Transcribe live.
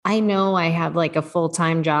I know I have like a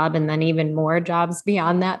full-time job and then even more jobs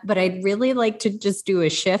beyond that, but I'd really like to just do a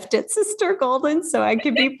shift at Sister Golden so I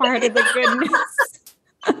could be part of the goodness.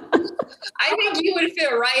 I think you would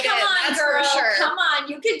fit right Come in. on, That's girl. for sure. Come on,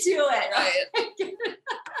 you can do it. Right.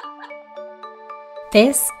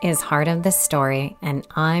 This is Heart of the Story, and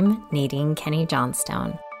I'm Nadine Kenny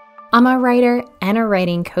Johnstone. I'm a writer and a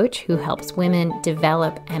writing coach who helps women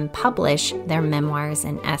develop and publish their memoirs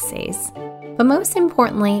and essays. But most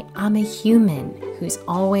importantly, I'm a human who's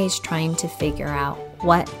always trying to figure out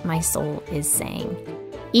what my soul is saying.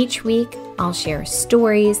 Each week, I'll share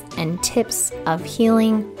stories and tips of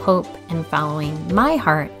healing, hope, and following my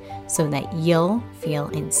heart so that you'll feel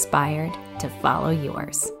inspired to follow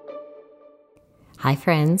yours. Hi,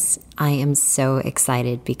 friends. I am so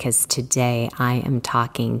excited because today I am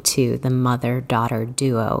talking to the mother-daughter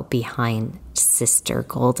duo behind Sister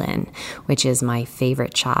Golden, which is my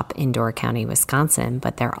favorite shop in Door County, Wisconsin,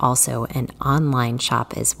 but they're also an online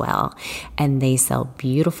shop as well. And they sell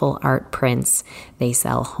beautiful art prints. They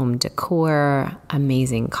sell home decor,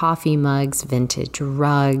 amazing coffee mugs, vintage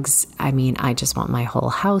rugs. I mean, I just want my whole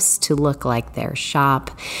house to look like their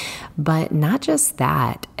shop. But not just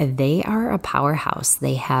that, they are a powerhouse.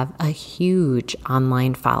 They have a huge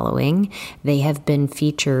online following. They have been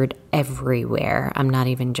featured everywhere. I'm not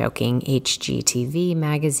even joking. HGTV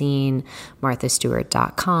magazine,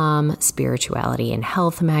 MarthaStewart.com, Spirituality and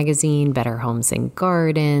Health magazine, Better Homes and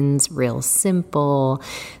Gardens, Real Simple.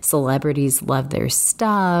 Celebrities love their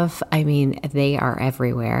stuff. I mean, they are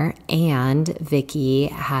everywhere. And Vicki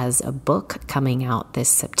has a book coming out this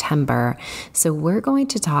September. So we're going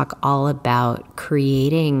to talk all about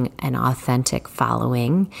creating an authentic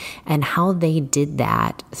following and how they did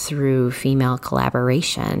that through female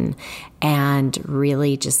collaboration and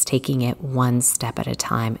really just taking it one step at a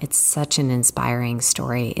time. It's such an inspiring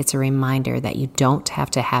story. It's a reminder that you don't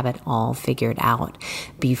have to have it all figured out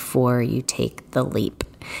before you take the leap.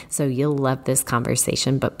 So you'll love this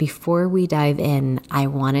conversation. But before we dive in, I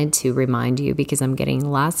wanted to remind you, because I'm getting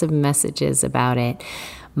lots of messages about it,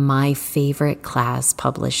 my favorite class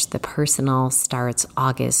published, The Personal, starts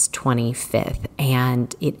August 25th,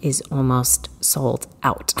 and it is almost sold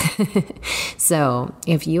out. So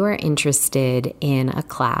if you are interested in a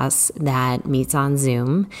class that meets on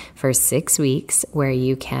Zoom for 6 weeks where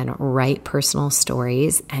you can write personal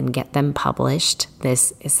stories and get them published,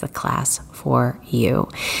 this is the class for you.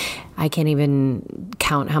 I can't even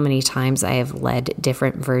count how many times I have led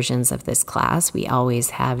different versions of this class. We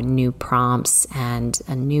always have new prompts and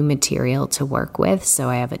a new material to work with, so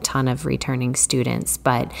I have a ton of returning students.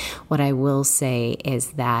 But what I will say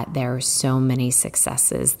is that there are so many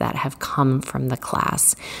successes that have come from the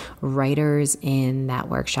class. Writers in that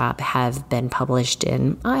workshop have been published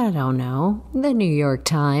in, I don't know, the New York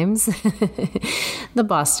Times, the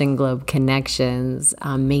Boston Globe Connections,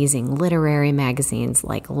 amazing literary magazines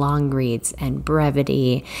like Long Reads and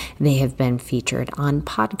Brevity. They have been featured on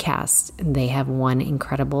podcasts. They have won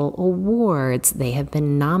incredible awards. They have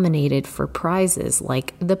been nominated for prizes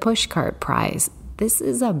like the Pushcart Prize. This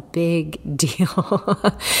is a big deal.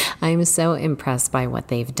 I'm so impressed by what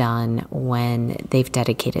they've done when they've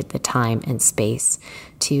dedicated the time and space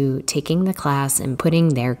to taking the class and putting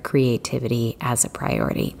their creativity as a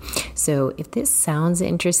priority. So if this sounds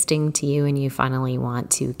interesting to you and you finally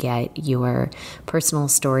want to get your personal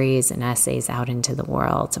stories and essays out into the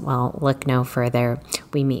world, well, look no further.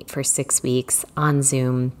 We meet for 6 weeks on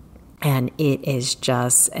Zoom. And it is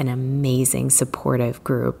just an amazing, supportive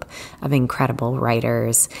group of incredible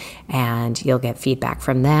writers. And you'll get feedback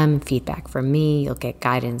from them, feedback from me. You'll get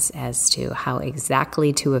guidance as to how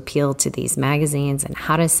exactly to appeal to these magazines and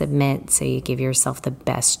how to submit so you give yourself the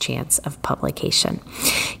best chance of publication.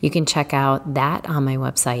 You can check out that on my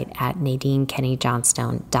website at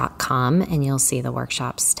NadineKennyJohnstone.com, and you'll see the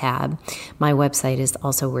workshops tab. My website is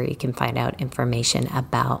also where you can find out information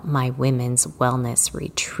about my women's wellness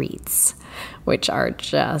retreats, which are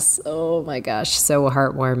just, oh my gosh, so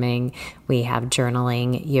heartwarming. We have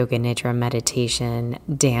journaling, yoga nidra meditation,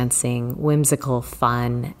 dancing, whimsical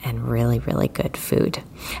fun, and really, really good food.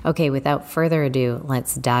 Okay, without further ado,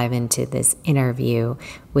 let's dive into this interview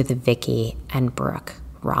with Vicki and Brooke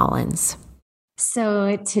Rollins.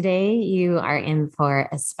 So today you are in for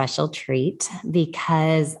a special treat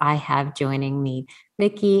because I have joining me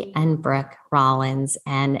Vicki and Brooke Rollins,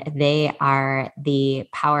 and they are the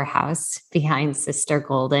powerhouse behind Sister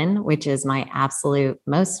Golden, which is my absolute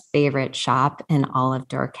most favorite shop in all of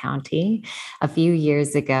Door County. A few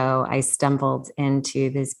years ago, I stumbled into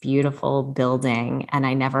this beautiful building and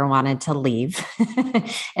I never wanted to leave.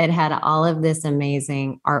 It had all of this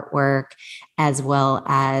amazing artwork as well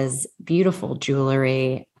as beautiful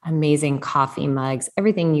jewelry, amazing coffee mugs,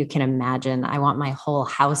 everything you can imagine. I want my whole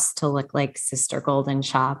house to look like Sister Golden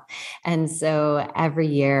Shop. And so every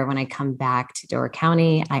year when I come back to Door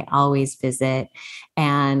County, I always visit.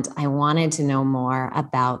 And I wanted to know more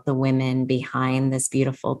about the women behind this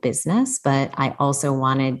beautiful business, but I also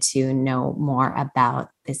wanted to know more about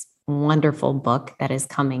this wonderful book that is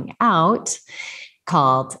coming out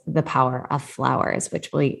called The Power of Flowers,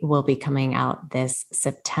 which will be coming out this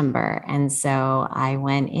September. And so I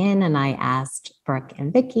went in and I asked Brooke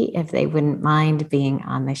and Vicki if they wouldn't mind being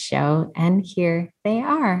on the show. And here they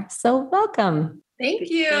are. So welcome. Thank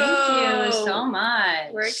you. Thank you so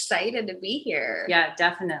much. We're excited to be here. Yeah,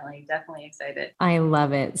 definitely. Definitely excited. I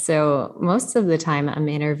love it. So most of the time I'm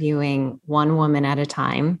interviewing one woman at a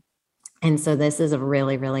time. And so this is a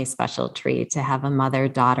really, really special treat to have a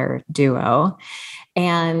mother-daughter duo.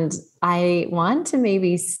 And I want to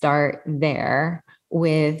maybe start there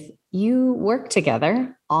with you work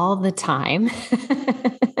together all the time.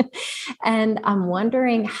 And I'm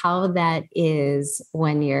wondering how that is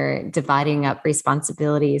when you're dividing up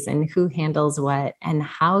responsibilities and who handles what and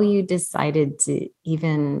how you decided to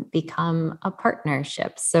even become a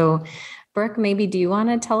partnership. So Brooke, maybe do you want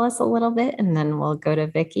to tell us a little bit and then we'll go to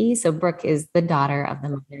Vicki? So Brooke is the daughter of the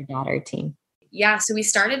mother-daughter team. Yeah, so we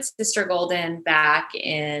started Sister Golden back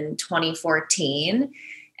in 2014.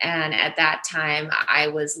 And at that time, I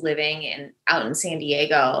was living out in San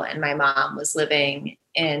Diego, and my mom was living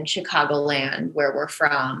in Chicagoland, where we're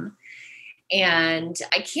from. And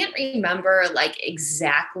I can't remember like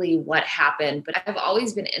exactly what happened, but I've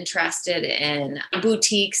always been interested in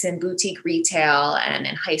boutiques and boutique retail. And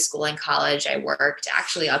in high school and college, I worked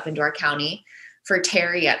actually up in Door County for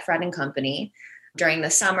Terry at Fred & Company during the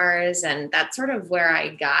summers. And that's sort of where I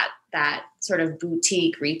got that sort of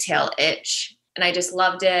boutique retail itch. And I just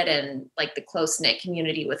loved it, and like the close-knit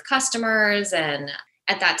community with customers. And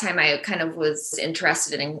at that time, I kind of was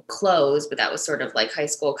interested in clothes, but that was sort of like high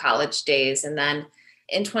school, college days. And then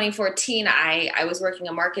in 2014, I was working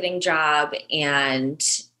a marketing job, and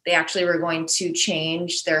they actually were going to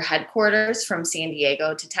change their headquarters from San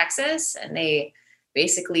Diego to Texas. And they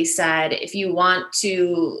basically said, if you want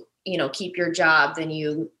to keep your job, then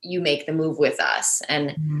you make the move with us.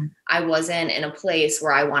 And I wasn't in a place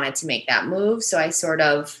where I wanted to make that move. So I sort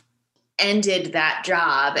of ended that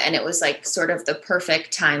job, and it was like sort of the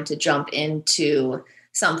perfect time to jump into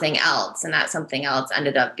something else. And that something else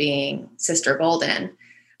ended up being Sister Golden.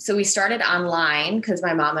 So we started online because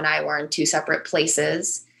my mom and I were in two separate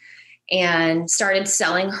places, and started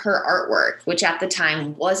selling her artwork, which at the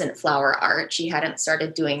time wasn't flower art. She hadn't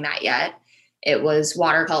started doing that yet. It was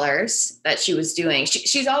watercolors that she was doing.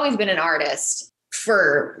 She's always been an artist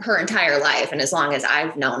for her entire life, and as long as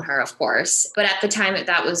I've known her, of course. But at the time,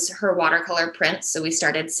 that was her watercolor prints, so we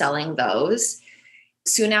started selling those.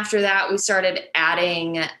 Soon after that, we started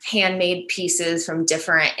adding handmade pieces from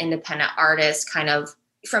different independent artists, kind of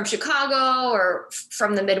from Chicago or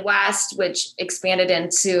from the Midwest, which expanded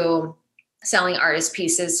into selling artist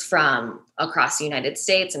pieces from across the United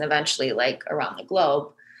States and eventually like around the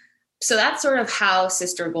globe. So that's sort of how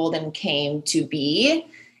Sister Golden came to be.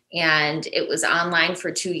 And it was online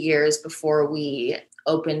for 2 years before we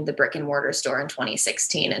opened the brick and mortar store in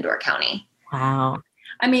 2016 in Door County. Wow.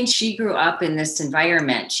 I mean, she grew up in this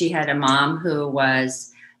environment. She had a mom who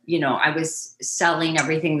was, I was selling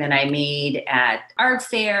everything that I made at art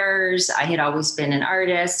fairs. I had always been an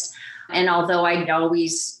artist. And although I'd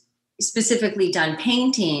always specifically done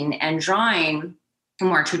painting and drawing,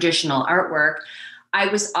 more traditional artwork,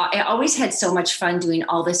 I always had so much fun doing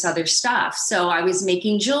all this other stuff. So I was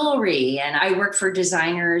making jewelry, and I worked for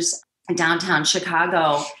designers in downtown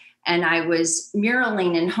Chicago, and I was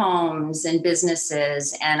muraling in homes and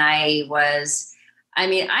businesses. And I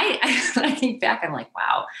think back, I'm like,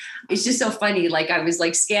 wow, it's just so funny. Like I was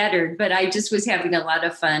like scattered, but I just was having a lot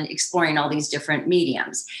of fun exploring all these different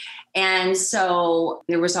mediums. And so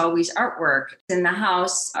there was always artwork in the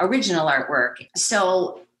house, original artwork.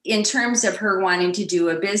 So in terms of her wanting to do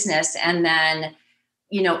a business, and then,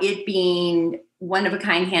 it being one of a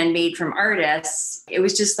kind handmade from artists, it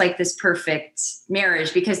was just like this perfect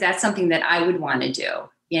marriage, because that's something that I would want to do,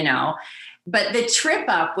 But the trip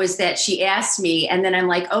up was that she asked me, and then I'm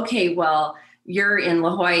like, okay, well, you're in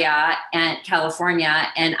La Jolla and California,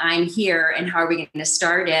 and I'm here, and how are we going to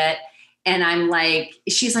start it? And I'm like,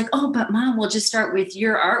 she's like, oh, but Mom, we'll just start with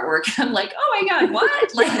your artwork. I'm like, oh my God, what?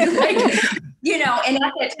 And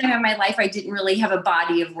at that time in my life, I didn't really have a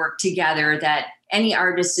body of work together that any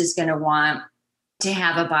artist is going to want to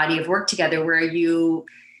have a body of work together where you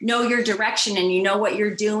know your direction and you know what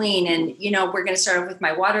you're doing. And, we're going to start off with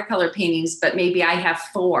my watercolor paintings, but maybe I have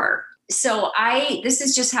 4. So this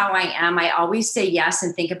is just how I am. I always say yes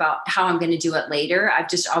and think about how I'm going to do it later. I've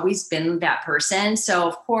just always been that person. So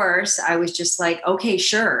of course I was just like, okay,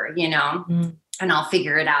 sure, and I'll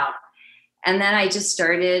figure it out. And then I just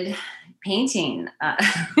started painting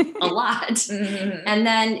a lot. Mm-hmm. And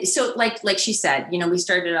then, so like she said, we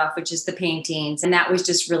started off with just the paintings, and that was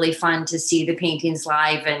just really fun to see the paintings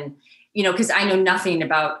live. And, cause I know nothing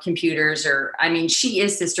about computers she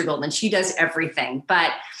is Sister Golden. She does everything,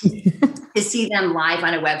 but to see them live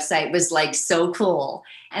on a website was like so cool.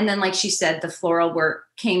 And then, like she said, the floral work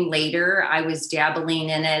came later. I was dabbling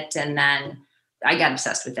in it, and then I got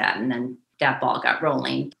obsessed with that. And then that ball got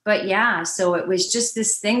rolling. But yeah, so it was just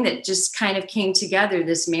this thing that just kind of came together,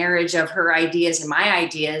 this marriage of her ideas and my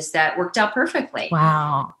ideas that worked out perfectly.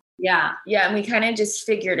 Wow. Yeah. Yeah. And we kind of just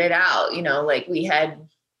figured it out, like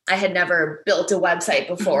I had never built a website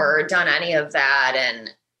before or done any of that. And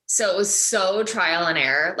so it was so trial and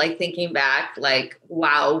error, like thinking back, like,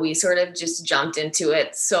 wow, we sort of just jumped into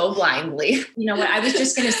it so blindly. You know what? I was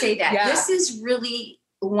just going to say that This is really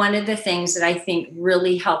one of the things that I think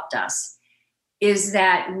really helped us is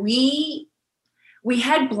that we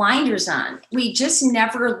had blinders on. We just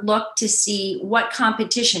never looked to see what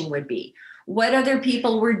competition would be, what other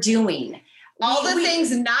people were doing. All the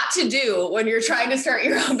things not to do when you're trying to start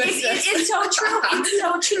your own business. It's so true. It's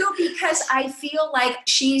so true, because I feel like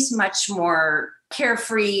she's much more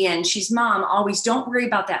carefree, and she's mom, always, don't worry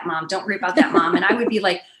about that, mom. Don't worry about that, mom. And I would be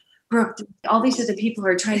like, Brooke, all these other people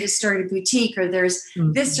are trying to start a boutique, or there's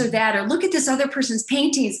this or that, or look at this other person's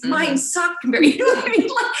paintings. Mine suck. You know what I mean?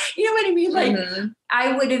 You know what I mean? Like,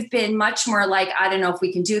 I would have been much more like, I don't know if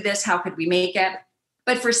we can do this. How could we make it?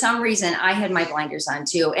 But for some reason, I had my blinders on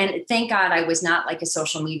too. And thank God I was not like a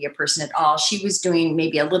social media person at all. She was doing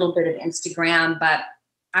maybe a little bit of Instagram, but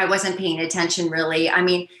I wasn't paying attention really. I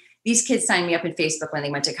mean, these kids signed me up in Facebook when they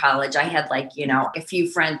went to college. I had like, a few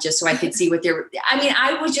friends just so I could see what they were.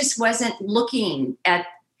 I wasn't looking at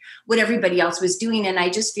what everybody else was doing. And I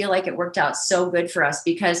just feel like it worked out so good for us,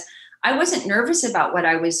 because I wasn't nervous about what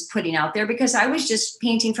I was putting out there, because I was just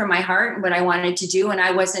painting from my heart and what I wanted to do. And I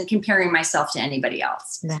wasn't comparing myself to anybody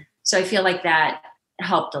else. Yeah. So I feel like that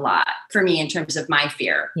helped a lot for me in terms of my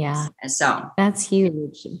fear. Yeah. And so that's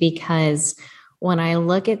huge, because when I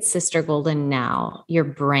look at Sister Golden now, your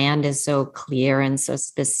brand is so clear and so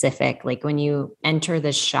specific. Like when you enter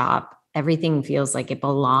the shop, everything feels like it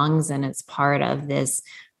belongs and it's part of this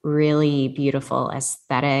really beautiful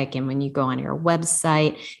aesthetic. And when you go on your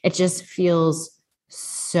website, it just feels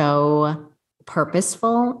so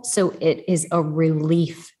purposeful. So it is a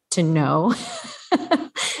relief to know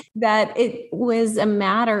that it was a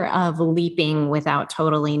matter of leaping without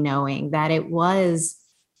totally knowing, that it was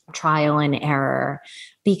trial and error,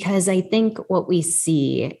 because I think what we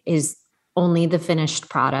see is only the finished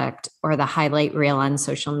product or the highlight reel on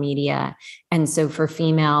social media. And so for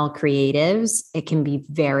female creatives, it can be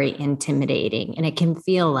very intimidating, and it can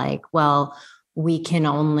feel like, well, we can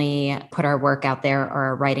only put our work out there or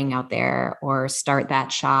our writing out there or start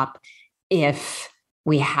that shop if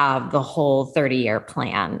we have the whole 30-year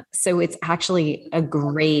plan. So it's actually a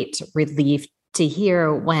great relief to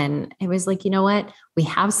hear when it was like, you know what, we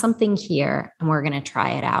have something here and we're going to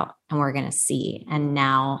try it out and we're going to see. And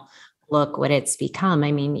now look what it's become.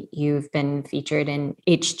 I mean, you've been featured in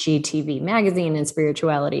HGTV magazine and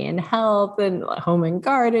spirituality and health and home and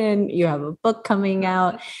garden. You have a book coming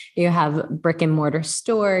out. You have a brick and mortar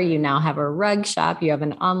store. You now have a rug shop. You have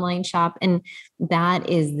an online shop. And that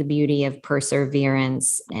is the beauty of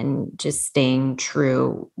perseverance and just staying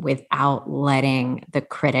true without letting the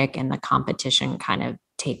critic and the competition kind of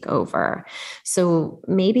take over. So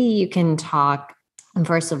maybe you can talk,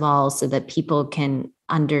 first of all, so that people can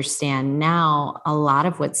understand now, a lot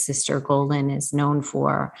of what Sister Golden is known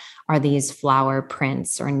for are these flower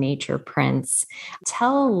prints or nature prints.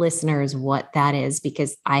 Tell listeners what that is,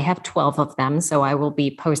 because I have 12 of them, so I will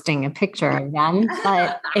be posting a picture of them.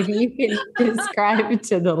 But if you can describe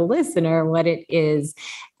to the listener what it is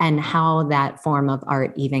and how that form of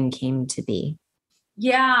art even came to be.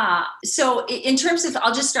 Yeah. So in terms of,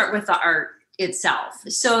 I'll just start with the art itself.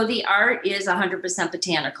 So the art is 100%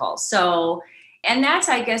 botanical. And that's,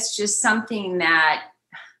 I guess, just something that,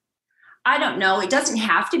 I don't know, it doesn't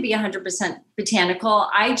have to be 100% botanical.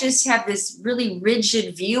 I just have this really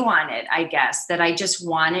rigid view on it, I guess, that I just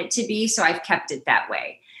want it to be. So I've kept it that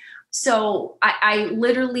way. So I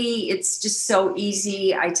literally, it's just so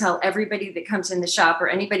easy. I tell everybody that comes in the shop or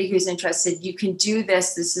anybody who's interested, you can do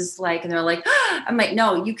this. This is like, and they're like, oh. I'm like,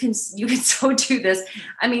 no, you can so do this.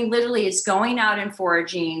 I mean, literally it's going out and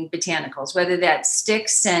foraging botanicals, whether that's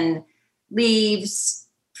sticks and leaves,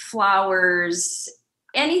 flowers,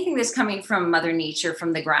 anything that's coming from Mother Nature,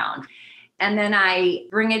 from the ground. And then I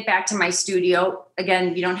bring it back to my studio.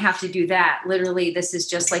 Again, you don't have to do that. Literally, this is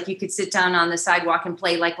just like you could sit down on the sidewalk and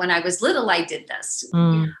play. Like when I was little, I did this.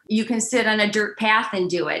 You can sit on a dirt path and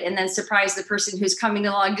do it and then surprise the person who's coming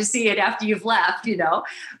along to see it after you've left,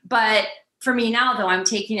 But for me now, though, I'm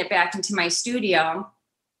taking it back into my studio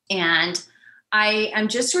and I am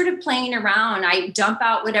just sort of playing around. I dump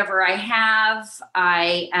out whatever I have.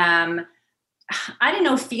 I don't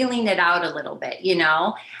know, feeling it out a little bit,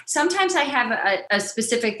 Sometimes I have a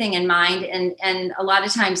specific thing in mind and a lot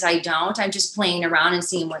of times I don't. I'm just playing around and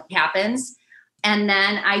seeing what happens. And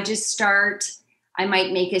then I just I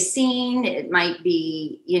might make a scene. It might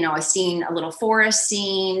be, a scene, a little forest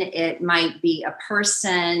scene. It might be a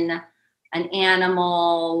person, an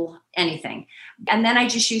animal, anything. And then I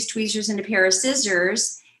just use tweezers and a pair of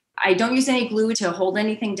scissors. I don't use any glue to hold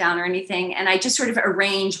anything down or anything. And I just sort of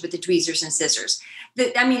arrange with the tweezers and scissors.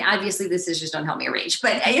 Obviously the scissors don't help me arrange,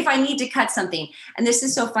 but if I need to cut something, and this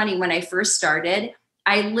is so funny, when I first started,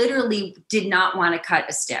 I literally did not want to cut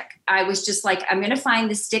a stick. I was just like, I'm going to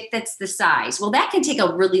find the stick that's the size. Well, that can take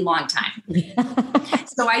a really long time.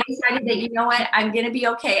 So I decided that, you know what, I'm going to be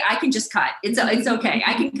okay. I can just cut. It's okay.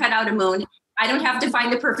 I can cut out a moon. I don't have to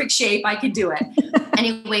find the perfect shape. I could do it.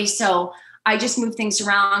 Anyway, so I just move things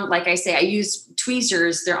around. Like I say, I use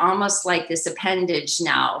tweezers. They're almost like this appendage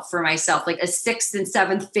now for myself, like a 6th and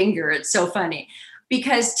 7th finger. It's so funny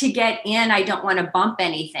because to get in, I don't want to bump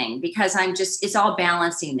anything because it's all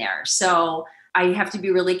balancing there. So I have to be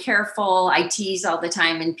really careful. I tease all the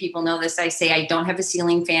time and people know this. I say, I don't have a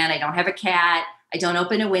ceiling fan. I don't have a cat. I don't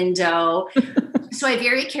open a window. So I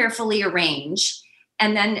very carefully arrange.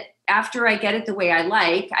 And then after I get it the way I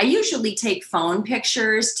like, I usually take phone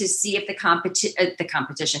pictures to see if the competition,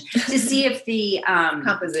 to see if the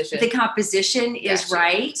composition is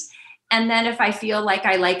right. And then if I feel like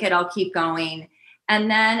I like it, I'll keep going. And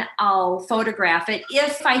then I'll photograph it.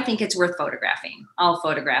 If I think it's worth photographing, I'll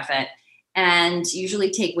photograph it and usually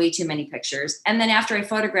take way too many pictures. And then after I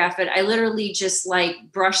photograph it, I literally just like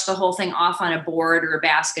brush the whole thing off on a board or a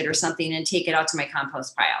basket or something and take it out to my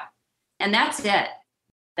compost pile. And that's it.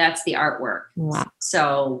 That's the artwork. Wow.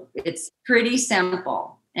 So it's pretty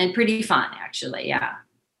simple and pretty fun, actually. Yeah.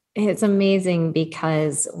 It's amazing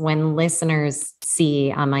because when listeners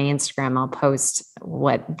see on my Instagram, I'll post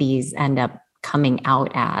what these end up coming out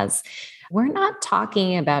as. We're not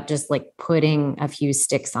talking about just like putting a few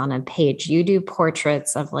sticks on a page. You do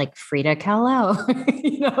portraits of like Frida Kahlo,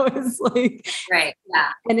 it's like, right.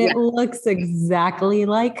 Yeah. And it looks exactly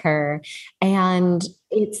like her. And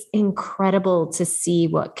it's incredible to see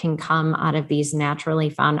what can come out of these naturally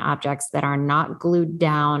found objects that are not glued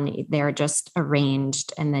down. They're just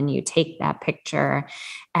arranged. And then you take that picture.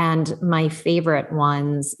 And my favorite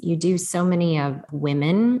ones, you do so many of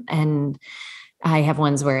women, and I have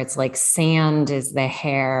ones where it's like sand is the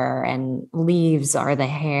hair and leaves are the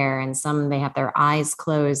hair. And some, they have their eyes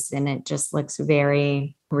closed and it just looks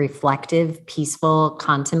very reflective, peaceful,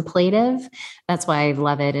 contemplative. That's why I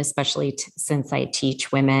love it, especially since I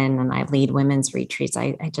teach women and I lead women's retreats.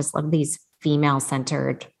 I just love these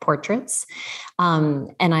female-centered portraits.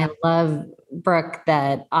 And I love, Brooke,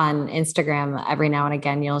 that on Instagram, every now and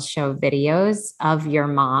again, you'll show videos of your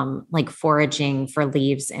mom, like foraging for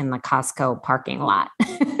leaves in the Costco parking lot.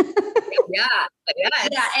 Yeah.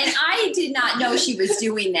 And I did not know she was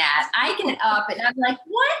doing that. I get up and I'm like,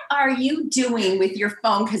 what are you doing with your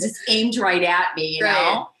phone? Because it's aimed right at me, you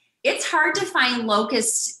know? It's hard to find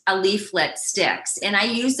locust leaflet sticks. And I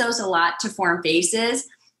use those a lot to form vases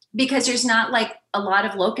because there's not like a lot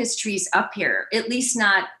of locust trees up here, at least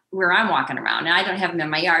not where I'm walking around. And I don't have them in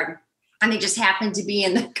my yard. And they just happen to be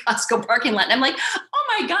in the Costco parking lot. And I'm like,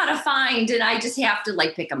 oh my God, a find. And I just have to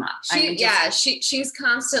like pick them up. She's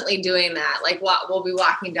constantly doing that. Like we'll be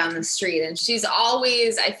walking down the street and she's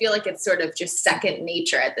always, I feel like it's sort of just second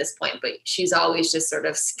nature at this point, but she's always just sort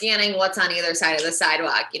of scanning what's on either side of the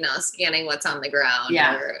sidewalk, scanning what's on the ground.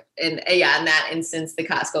 Yeah. In that instance, the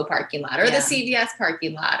Costco parking lot or the CVS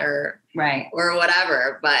parking lot or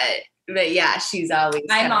whatever. But yeah, she's always.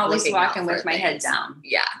 I'm always walking with my head down.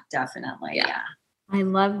 Yeah, definitely. Yeah. I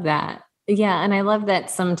love that. Yeah. And I love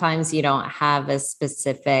that sometimes you don't have a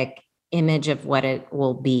specific image of what it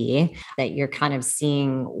will be, that you're kind of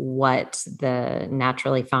seeing what the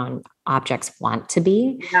naturally found objects want to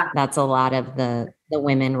be. Yeah. That's a lot of the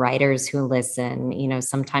women writers who listen,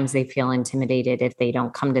 sometimes they feel intimidated if they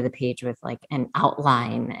don't come to the page with like an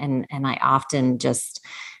outline. And I often just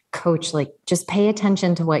coach, like just pay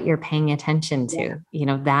attention to what you're paying attention to.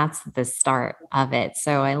 That's the start of it.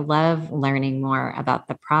 So I love learning more about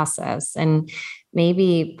the process. And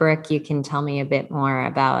maybe, Brooke, you can tell me a bit more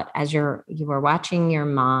about, as you were watching your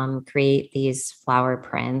mom create these flower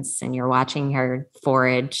prints and you're watching her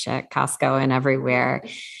forage at Costco and everywhere.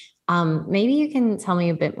 Maybe you can tell me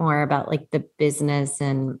a bit more about like the business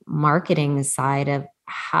and marketing side of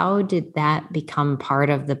how did that become part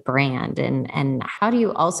of the brand? And how do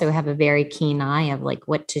you also have a very keen eye of like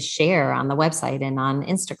what to share on the website and on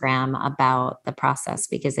Instagram about the process?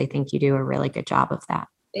 Because I think you do a really good job of that.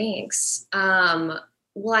 Thanks.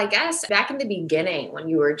 Well, I guess back in the beginning when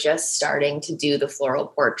you were just starting to do the floral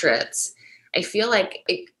portraits, I feel like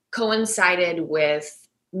it coincided with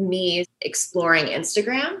me exploring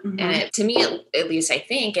Instagram. Mm-hmm. And to me, at least I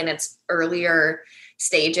think in its earlier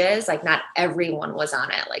stages, like not everyone was on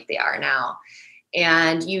it like they are now.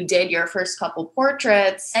 And you did your first couple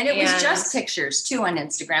portraits. And it was just pictures too on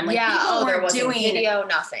Instagram. Like there wasn't doing video,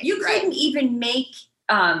 nothing. You couldn't even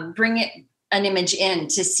bring an image in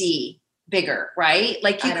to see bigger, right?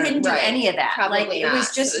 Like you couldn't do any of that. Probably like it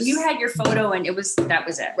was just, you had your photo and that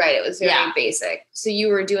was it. Right. It was very basic. So you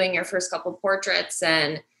were doing your first couple portraits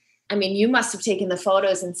and I mean, you must have taken the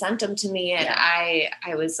photos and sent them to me. And I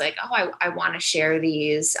was like, I want to share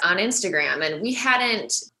these on Instagram.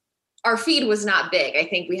 And our feed was not big. I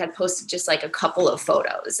think we had posted just like a couple of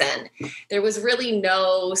photos and there was really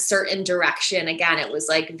no certain direction. Again, it was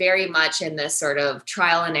like very much in this sort of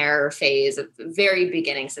trial and error phase of the very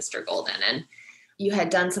beginning Sister Golden. And you had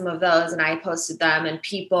done some of those and I posted them and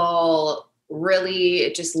people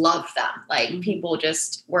really just loved them. Like people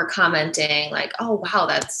just were commenting like, oh, wow,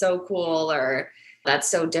 that's so cool. Or that's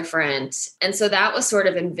so different. And so that was sort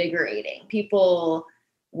of invigorating. People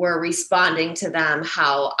were responding to them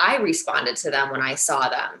how I responded to them when I saw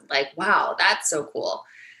them. Like, wow, that's so cool.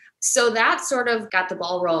 So that sort of got the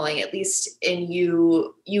ball rolling, at least in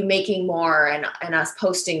you making more and us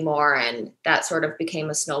posting more. And that sort of became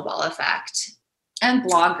a snowball effect. And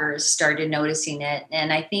bloggers started noticing it.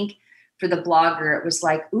 And I think for the blogger, it was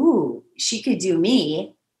like, ooh, she could do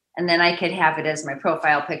me. And then I could have it as my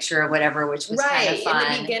profile picture or whatever, which was kind of fun.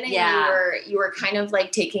 In the beginning, you were kind of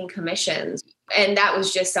like taking commissions. And that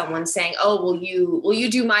was just someone saying, oh, will you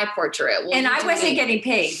do my portrait? And I wasn't getting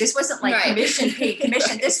paid. This wasn't like paid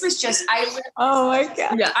commission. This was just, oh my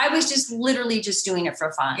God. Yeah. I was just literally just doing it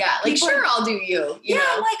for fun. Yeah. Like, sure, I'll do you. You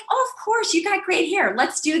know? Like, oh, of course, you got great hair.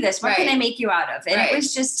 Let's do this. What can I make you out of? And it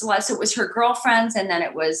was just less. It was her girlfriends. And then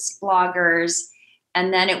it was bloggers.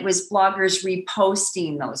 And then it was bloggers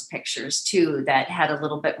reposting those pictures too, that had a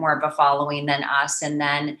little bit more of a following than us. And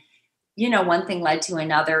then, one thing led to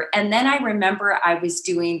another. And then I remember I was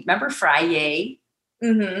remember Friday?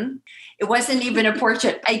 Mm-hmm. It wasn't even a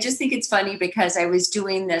portrait. I just think it's funny because I was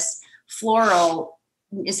doing this floral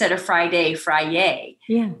instead of Friday.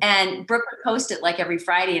 Yeah. And Brooke would post it like every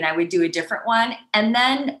Friday and I would do a different one. And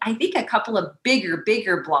then I think a couple of bigger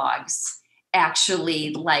blogs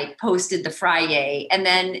actually like posted the Friday. And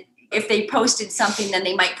then if they posted something, then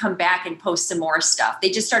they might come back and post some more stuff.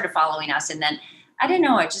 They just started following us. And then I don't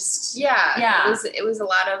know. It just, It was a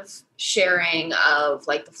lot of sharing of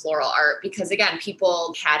like the floral art because again,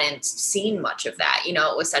 people hadn't seen much of that. It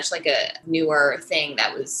was such like a newer thing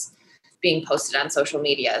that was being posted on social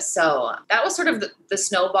media. So that was sort of the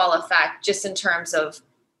snowball effect just in terms of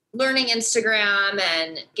learning Instagram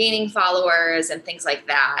and gaining followers and things like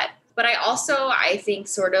that. But I think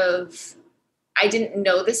sort of, I didn't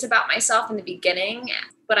know this about myself in the beginning,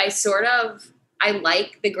 but I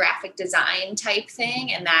like the graphic design type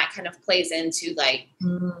thing. And that kind of plays into like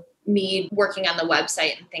me working on the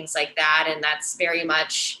website and things like that. And that's very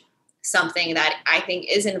much something that I think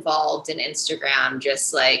is involved in Instagram,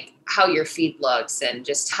 just like how your feed looks and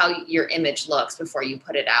just how your image looks before you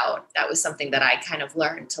put it out. That was something that I kind of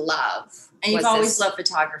learned to love. And you've always loved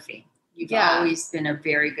photography. You've always been a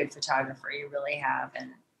very good photographer. You really have.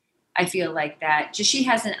 And I feel like that she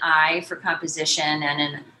has an eye for composition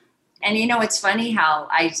and it's funny how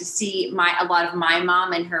I just see a lot of my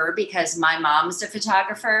mom and her because my mom's a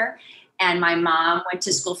photographer and my mom went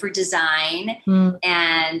to school for design.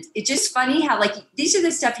 And it's just funny how like, these are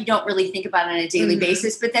the stuff you don't really think about on a daily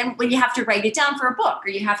basis, but then when you have to write it down for a book or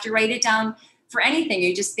you have to write it down for anything,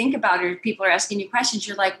 you just think about it. People are asking you questions.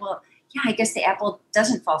 You're like, well, yeah, I guess the apple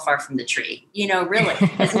doesn't fall far from the tree, really.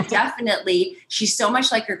 Because definitely, she's so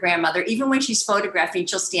much like her grandmother. Even when she's photographing,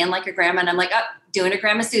 she'll stand like her grandma. And I'm like, doing a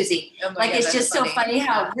Grandma Susie. Oh like, God, it's just funny. So funny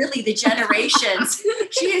how really the generations,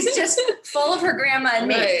 she is just full of her grandma and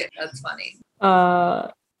me. Right. That's funny.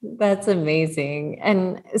 That's amazing.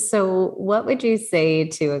 And so, what would you say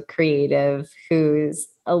to a creative who's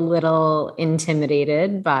a little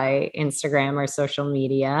intimidated by Instagram or social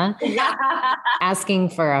media, asking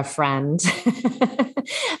for a friend?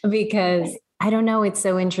 Because I don't know, it's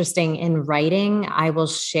so interesting. In writing, I will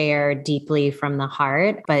share deeply from the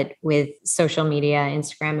heart, but with social media,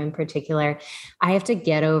 Instagram in particular, I have to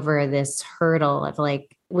get over this hurdle of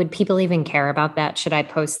like, would people even care about that? Should I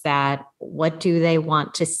post that? What do they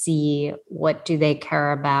want to see? What do they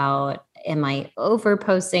care about? Am I over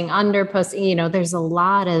posting, under posting? There's a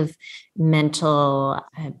lot of mental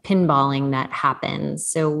pinballing that happens.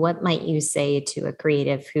 So, what might you say to a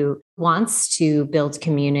creative who wants to build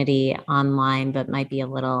community online, but might be a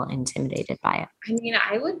little intimidated by it? I mean,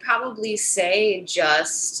 I would probably say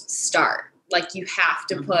just start. Like you have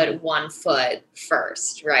to put one foot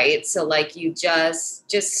first, right? So like you just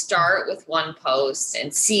start with one post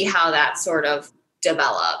and see how that sort of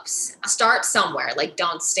develops. Start somewhere, like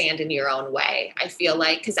don't stand in your own way. I feel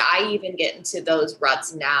like, because I even get into those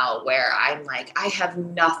ruts now where I'm like, I have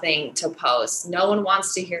nothing to post. No one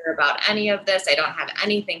wants to hear about any of this. I don't have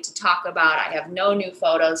anything to talk about. I have no new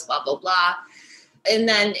photos, blah, blah, blah. And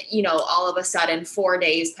then, all of a sudden 4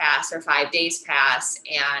 days pass or 5 days pass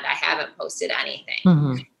and I haven't posted anything.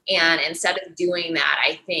 Mm-hmm. And instead of doing that,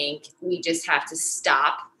 I think we just have to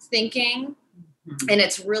stop thinking. Mm-hmm. And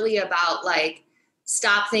it's really about like,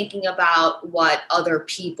 stop thinking about what other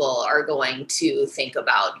people are going to think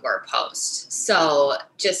about your post. So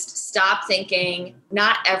just stop thinking.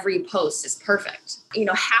 Not every post is perfect.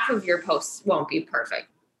 Half of your posts won't be perfect.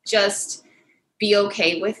 Just be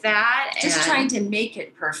okay with that. Just trying to make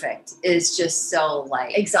it perfect is just so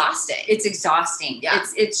like exhausting. It's exhausting. Yeah.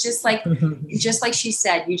 It's just like, just like she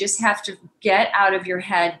said, you just have to get out of your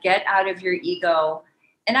head, get out of your ego.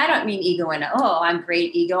 And I don't mean ego in I'm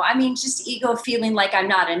great ego. I mean, just ego feeling like I'm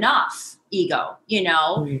not enough ego,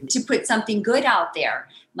 to put something good out there.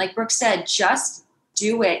 Like Brooke said, just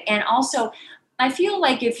do it. And also I feel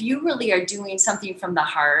like if you really are doing something from the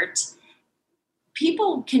heart,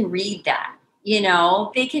 people can read that.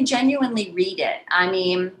 They can genuinely read it. I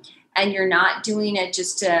mean, and you're not doing it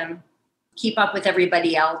just to keep up with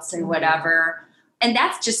everybody else and whatever. And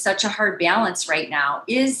that's just such a hard balance right now,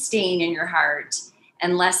 is staying in your heart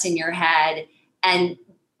and less in your head. And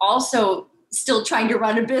also still trying to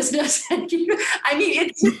run a business. I mean,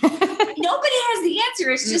 it's nobody has the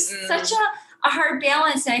answer. It's just such a hard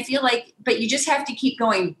balance. And I feel like, but you just have to keep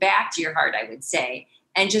going back to your heart, I would say,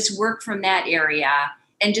 and just work from that area.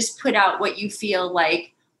 And just put out what you feel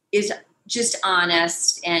like is just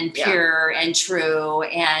honest and pure and true.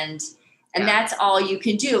 And that's all you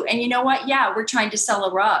can do. And you know what? Yeah, we're trying to sell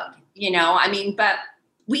a rug, but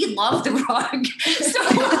we love the rug. So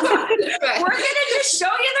we're going to just show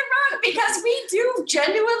you the rug because we do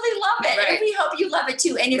genuinely love it. Right. And we hope you love it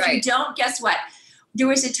too. And if you don't, guess what? There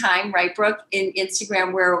was a time, right, Brooke, in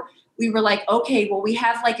Instagram where we were like, okay, well, we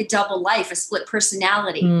have like a double life, a split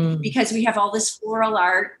personality, because we have all this floral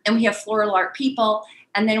art and we have floral art people,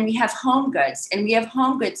 and then we have home goods and we have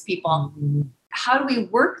home goods people. Mm-hmm. How do we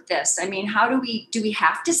work this? I mean, do we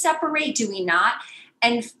have to separate? Do we not?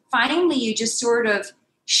 And finally, you just sort of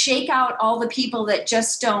shake out all the people that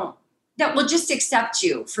will just accept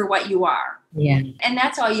you for what you are. Yeah. And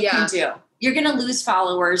that's all you can do. You're going to lose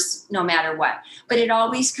followers no matter what, but it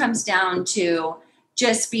always comes down to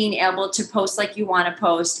just being able to post like you want to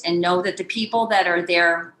post and know that the people that are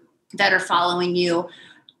there that are following you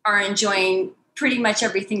are enjoying pretty much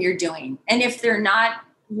everything you're doing. And if they're not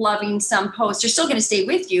loving some posts, they're still going to stay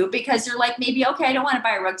with you because they're like, maybe, okay, I don't want to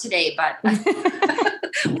buy a rug today, but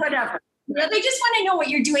whatever. They just want to know what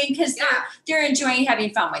you're doing because they're enjoying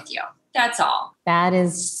having fun with you. That's all. That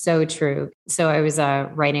is so true. So I was a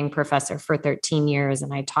writing professor for 13 years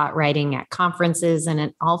and I taught writing at conferences, and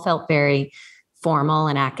it all felt very formal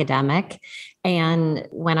and academic. And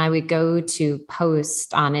when I would go to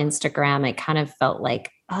post on Instagram, it kind of felt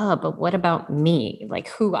like, oh, but what about me? Like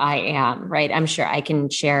who I am, right? I'm sure I can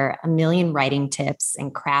share a million writing tips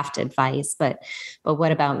and craft advice, but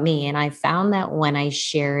what about me? And I found that when I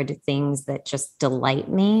shared things that just delight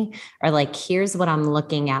me, or like, here's what I'm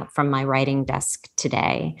looking at from my writing desk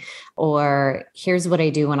today, or here's what I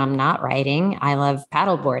do when I'm not writing. I love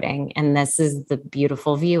paddleboarding, and this is the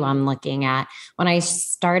beautiful view I'm looking at. When I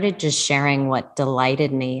started just sharing what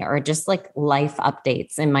delighted me, or just like life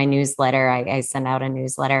updates in my newsletter, I send out a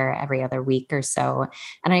newsletter every other week or so.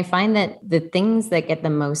 And I find that the things that get the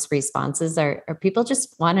most responses are people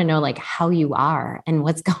just want to know like how you are and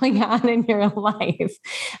what's going on in your life.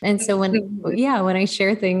 And so when I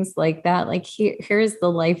share things like that, like here's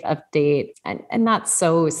the life update, and not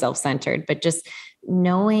so self-centered, but just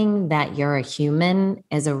knowing that you're a human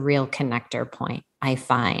is a real connector point, I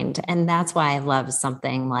find. And that's why I love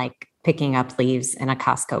something like picking up leaves in a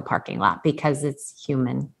Costco parking lot, because it's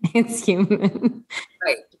human. It's human.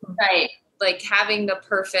 Right. Right. Like having the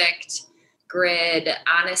perfect grid,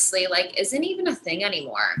 honestly, like isn't even a thing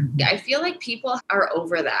anymore. I feel like people are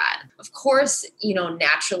over that. Of course,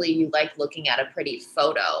 naturally you like looking at a pretty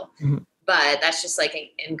photo, but that's just like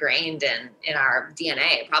ingrained in our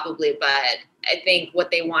DNA probably. But I think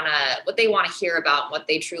what they want to hear about, what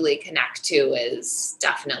they truly connect to is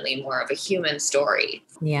definitely more of a human story.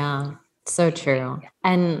 Yeah. So true.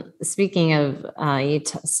 And speaking of, you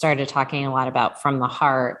started talking a lot about from the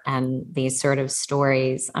heart and these sort of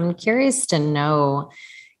stories. I'm curious to know,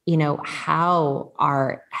 how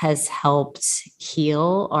art has helped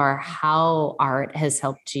heal, or how art has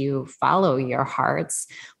helped you follow your hearts.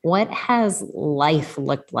 What has life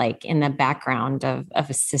looked like in the background of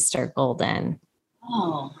a Sister Golden?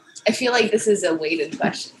 Oh, I feel like this is a weighted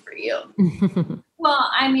question for you.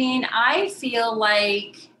 Well, I mean, I feel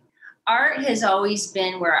like art has always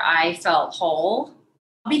been where I felt whole,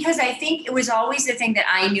 because I think it was always the thing that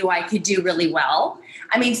I knew I could do really well.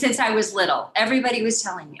 I mean, since I was little, everybody was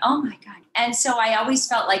telling me, oh my God. And so I always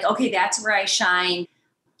felt like, okay, that's where I shine.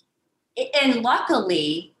 And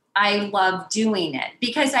luckily, I love doing it,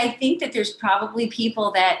 because I think that there's probably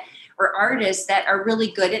people or artists that are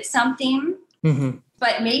really good at something,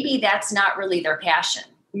 but maybe that's not really their passion.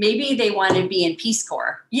 Maybe they want to be in Peace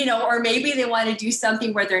Corps, or maybe they want to do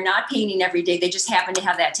something where they're not painting every day. They just happen to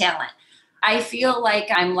have that talent. I feel like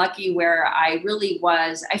I'm lucky where I really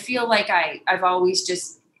was. I feel like I've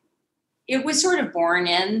always it was sort of born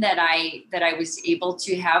in that I was able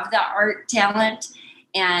to have the art talent,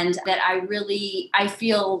 and that I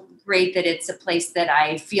feel great that it's a place that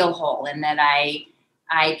I feel whole, and that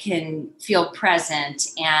I can feel present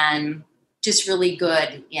and just really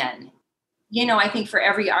good in. I think for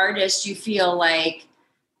every artist, you feel like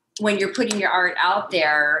when you're putting your art out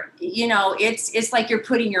there, it's like you're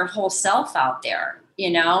putting your whole self out there,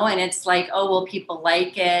 and it's like, oh, well, people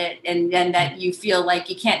like it. And then that you feel like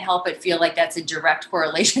you can't help but feel like that's a direct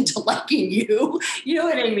correlation to liking you. You know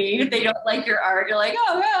what I mean? If they don't like your art, you're like,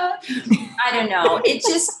 oh, yeah. I don't know.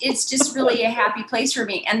 It's just really a happy place for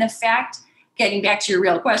me. And the fact, getting back to your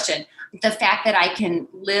real question, the fact that I can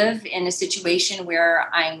live in a situation where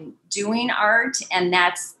I'm doing art and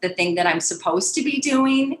that's the thing that I'm supposed to be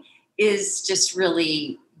doing is just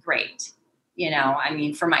really great. I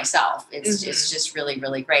mean, for myself, it's just really,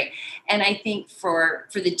 really great. And I think for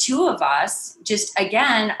the two of us, just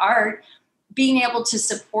again, art, being able to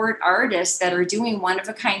support artists that are doing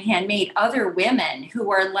one-of-a-kind handmade, other women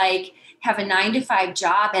who are like, have a 9-to-5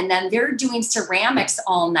 job and then they're doing ceramics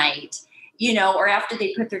all night, or after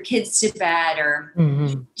they put their kids to bed, or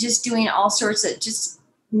just doing all sorts of, just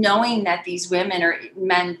knowing that these women are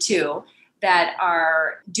men too, that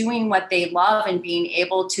are doing what they love and being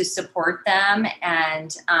able to support them.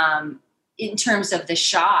 And in terms of the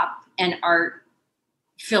shop and art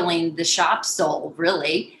filling the shop soul,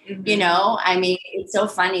 really, I mean, it's so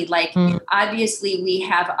funny. Like, obviously we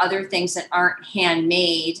have other things that aren't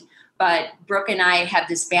handmade, but Brooke and I have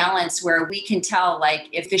this balance where we can tell, like,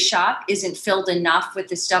 if the shop isn't filled enough with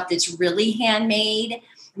the stuff that's really handmade,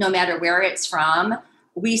 no matter where it's from,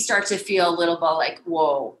 we start to feel a little bit like,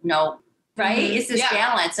 whoa, no, right? It's this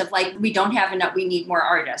balance of like, we don't have enough, we need more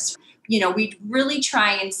artists. We really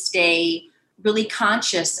try and stay really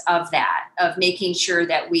conscious of that, of making sure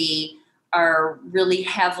that we are really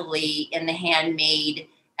heavily in the handmade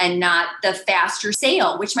and not the faster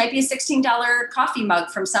sale, which might be a $16 coffee mug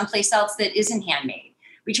from someplace else that isn't handmade.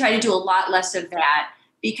 We try to do a lot less of that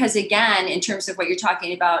because, again, in terms of what you're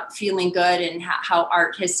talking about, feeling good and how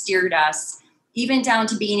art has steered us, even down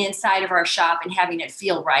to being inside of our shop and having it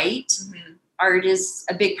feel right, art is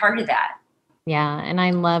a big part of that. Yeah. And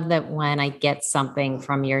I love that when I get something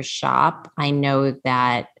from your shop, I know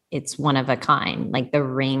that it's one of a kind. Like the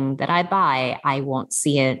ring that I buy, I won't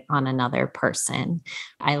see it on another person.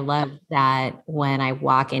 I love that when I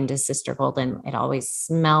walk into Sister Golden, it always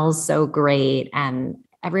smells so great. And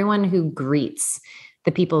everyone who greets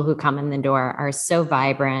the people who come in the door are so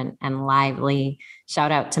vibrant and lively.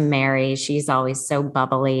 Shout out to Mary. She's always so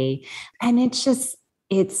bubbly. And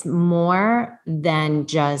it's more than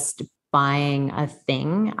just buying a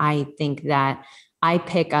thing. I think that I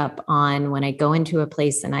pick up on when I go into a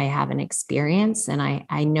place and I have an experience and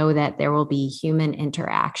I know that there will be human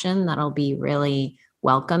interaction that'll be really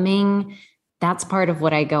welcoming. That's part of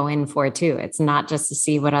what I go in for too. It's not just to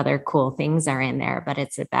see what other cool things are in there, but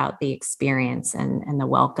it's about the experience and the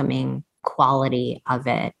welcoming quality of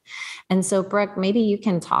it. And so, Brooke, maybe you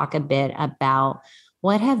can talk a bit about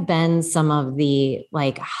what have been some of the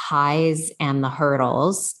like highs and the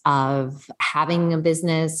hurdles of having a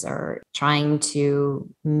business or trying to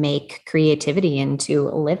make creativity into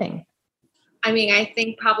a living? I mean, I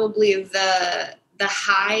think probably the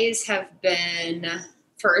highs have been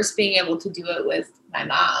first being able to do it with my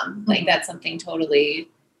mom. Like that's something totally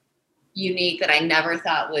unique that I never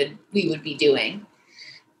thought we would be doing.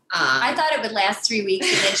 I thought it would last 3 weeks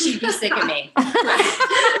and then she'd be sick of me.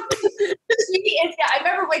 I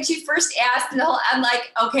remember when she first asked, I'm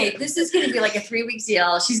like, okay, this is going to be like a 3 week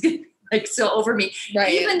deal. She's going to be like so over me.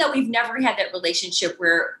 Right. Even though we've never had that relationship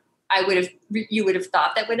where you would have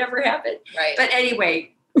thought that would ever happen. Right. But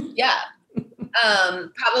anyway. Yeah.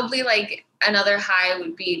 Probably like another high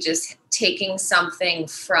would be just taking something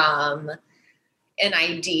from an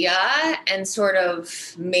idea and sort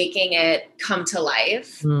of making it come to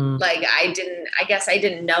life. Like I guess I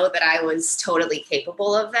didn't know that I was totally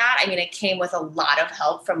capable of that. I mean, it came with a lot of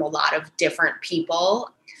help from a lot of different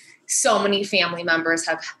people. So many family members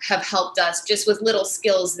have helped us just with little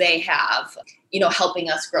skills they have,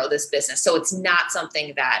 helping us grow this business. So it's not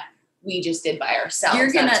something that we just did by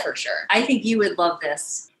ourselves. That's for sure. I think you would love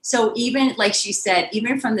this. So even like she said,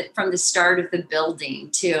 even from the start of the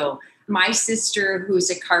building too, my sister, who's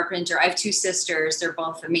a carpenter, I have two sisters. They're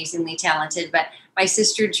both amazingly talented, but my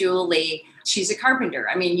sister, Julie, she's a carpenter.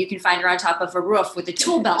 I mean, you can find her on top of a roof with a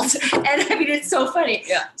tool belt. And I mean, it's so funny.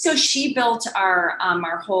 Yeah. So she built our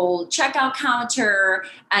whole checkout counter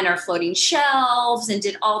and our floating shelves and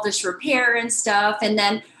did all this repair and stuff. And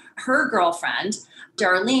then her girlfriend,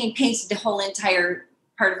 Darlene, painted the whole entire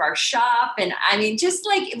part of our shop. And I mean, just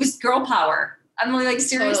like it was girl power. I'm like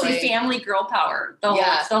seriously totally. Family girl power the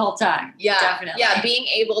whole time. Yeah, definitely. Yeah, being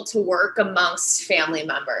able to work amongst family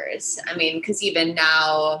members. I mean, because even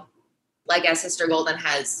now, like as Sister Golden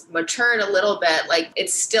has matured a little bit, like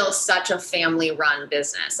it's still such a family run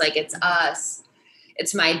business. Like it's us,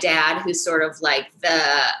 it's my dad who's sort of like the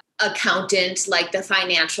accountant, like the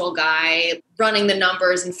financial guy running the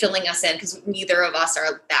numbers and filling us in because neither of us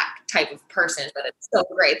are that type of person, but it's so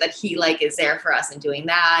great that he like is there for us and doing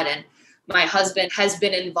that. And my husband has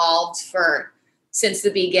been involved since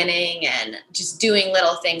the beginning and just doing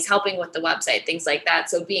little things, helping with the website, things like that.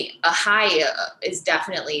 So being a high is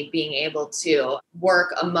definitely being able to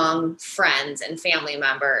work among friends and family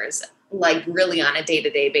members, like really on a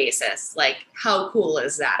day-to-day basis. Like how cool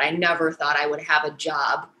is that? I never thought I would have a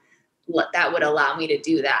job that would allow me to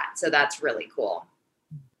do that. So that's really cool.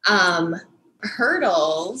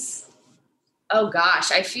 Hurdles. Oh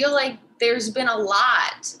gosh, I feel like there's been a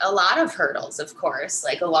lot of hurdles, of course,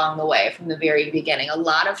 like along the way from the very beginning, a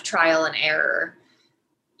lot of trial and error.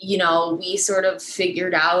 We sort of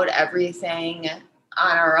figured out everything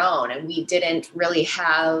on our own and we didn't really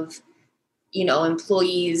have,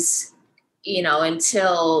 employees,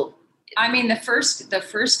 until. I mean, the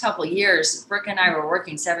first couple of years, Brooke and I were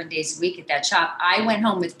working 7 days a week at that shop. I went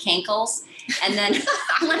home with cankles and then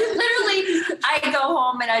literally I'd go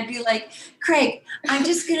home and I'd be like, Craig, I'm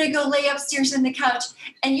just going to go lay upstairs on the couch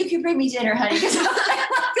and you can bring me dinner, honey. Because I'm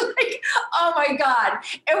like, oh my God,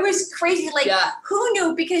 it was crazy. Like who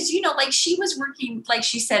knew? Because, like she was working, like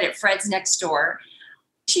she said, at Fred's next door.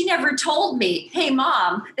 She never told me, hey,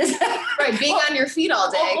 Mom. Right, being on your feet all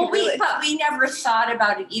day. But we never thought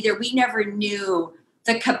about it either. We never knew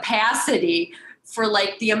the capacity for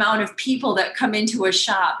like the amount of people that come into a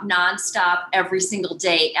shop nonstop every single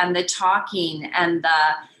day and the talking and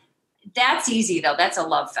that's easy though. That's a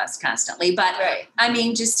love fest constantly. But right. I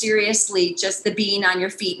mean, just seriously, just the being on your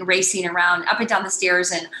feet and racing around up and down the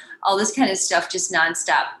stairs and all this kind of stuff, just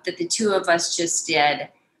nonstop that the two of us just did.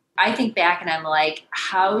 I think back and I'm like,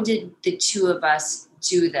 how did the two of us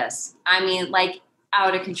do this? I mean, like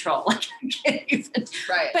out of control. Like I can't even.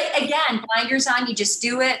 Right. But again, blinders on, you just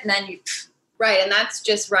do it and then you. Right. And that's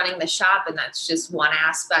just running the shop. And that's just one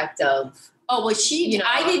aspect of. Oh, well,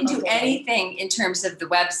 I didn't do anything in terms of the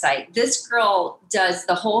website. This girl does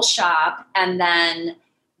the whole shop and then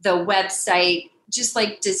the website, just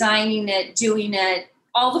like designing it, doing it.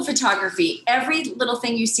 All the photography, every little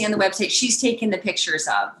thing you see on the website, she's taking the pictures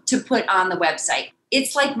of to put on the website.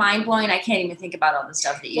 It's like mind blowing. I can't even think about all the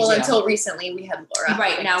stuff that you do. Well, until recently we had Laura.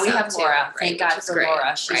 Right. Now we have Laura. Thank God for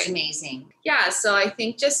Laura. She's amazing. Yeah. So I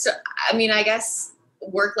think I guess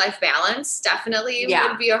work-life balance definitely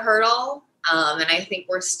would be a hurdle. And I think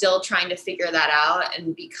we're still trying to figure that out.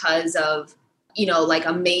 And because of, like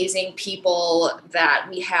amazing people that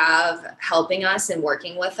we have helping us and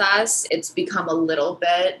working with us, it's become a little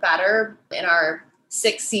bit better in our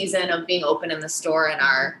 6th season of being open in the store and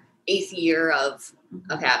our 8th year of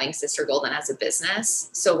having Sister Golden as a business.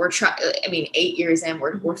 So we're 8 years in,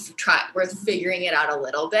 we're figuring it out a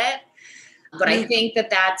little bit. But I think that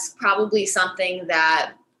that's probably something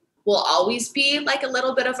that will always be like a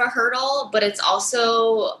little bit of a hurdle, but it's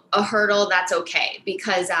also a hurdle that's okay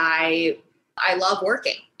because I love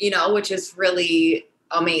working, which is really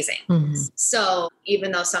amazing. Mm-hmm. So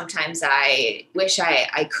even though sometimes I wish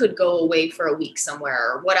I could go away for a week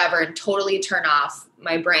somewhere or whatever and totally turn off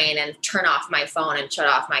my brain and turn off my phone and shut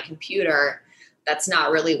off my computer, that's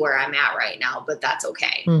not really where I'm at right now, but that's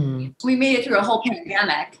okay. Mm-hmm. We made it through a whole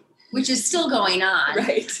pandemic, which is still going on.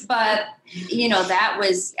 Right. But, that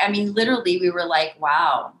was, literally we were like,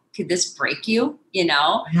 wow, could this break you?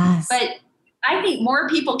 Yes. But I think more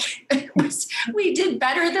people, we did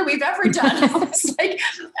better than we've ever done. It was like,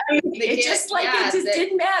 it just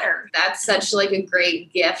didn't matter. That's such like a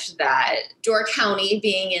great gift that Door County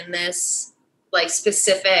being in this like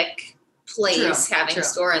specific place, having a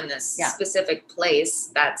store in this specific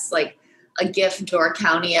place, that's like a gift Door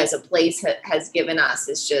County as a place has given us,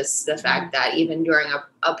 is just the fact that even during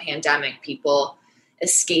a pandemic, people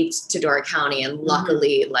escaped to Door County, and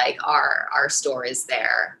luckily like our store is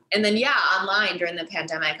there. And then online during the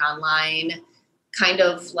pandemic, online kind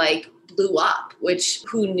of like blew up, which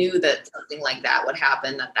who knew that something like that would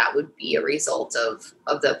happen, that would be a result of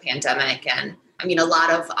the pandemic. And a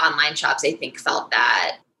lot of online shops I think felt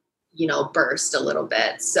that burst a little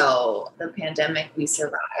bit. So the pandemic we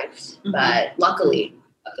survived, but luckily.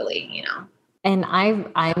 And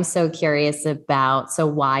I'm so curious about, so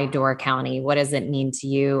why Door County? What does it mean to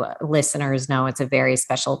you? Listeners know it's a very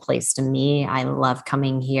special place to me. I love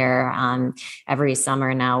coming here. Every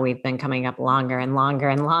summer now we've been coming up longer and longer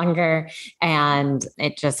and longer, and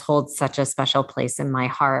it just holds such a special place in my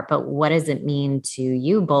heart. But what does it mean to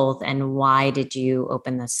you both, and why did you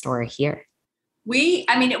open the store here?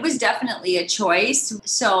 It was definitely a choice.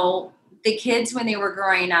 So the kids, when they were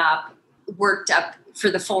growing up, worked up for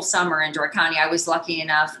the full summer in Door County. I was lucky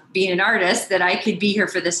enough, being an artist, that I could be here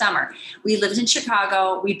for the summer. We lived in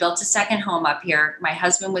Chicago. We built a second home up here. My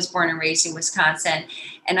husband was born and raised in Wisconsin.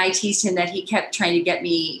 And I teased him that he kept trying to get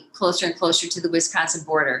me closer and closer to the Wisconsin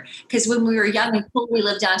border. Because when we were young and cool, we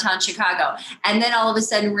lived downtown Chicago. And then all of a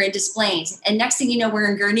sudden we're in Des Plaines. And next thing you know, we're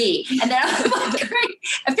in Gurnee. And then I'm like,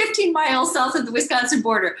 great, 15 miles south of the Wisconsin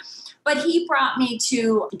border. But he brought me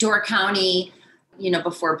to Door County,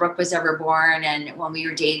 before Brooke was ever born and when we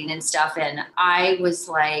were dating and stuff. And I was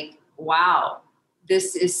like, wow,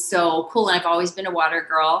 this is so cool. And I've always been a water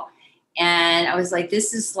girl. And I was like,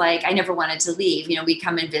 this is like, I never wanted to leave. We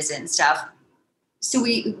come and visit and stuff. So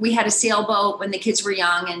we had a sailboat when the kids were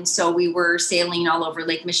young. And so we were sailing all over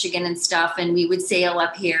Lake Michigan and stuff. And we would sail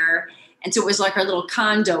up here. And so it was like our little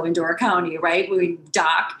condo in Door County, right? We would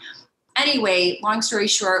dock. Anyway, long story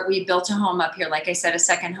short, we built a home up here. Like I said, a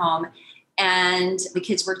second home. And the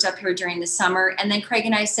kids worked up here during the summer. And then Craig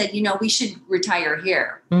and I said, we should retire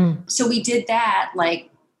here. So we did that like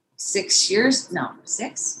 6 years ago.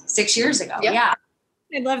 Yep. Yeah.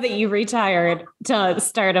 I love that you retired to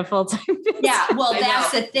start a full-time business. Yeah. Well,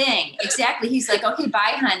 that's the thing. Exactly. He's like, okay,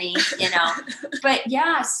 bye, honey, But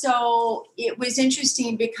yeah, so it was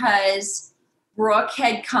interesting because Brooke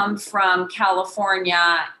had come from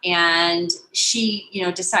California and she,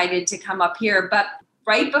 decided to come up here. But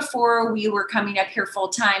right before we were coming up here full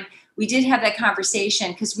time, we did have that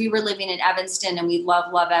conversation because we were living in Evanston and we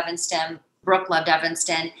love Evanston. Brooke loved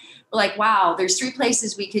Evanston. We're like, wow, there's 3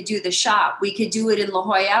 places we could do the shop. We could do it in La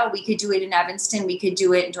Jolla. We could do it in Evanston. We could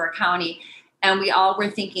do it in Door County. And we all were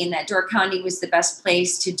thinking that Door County was the best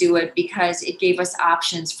place to do it because it gave us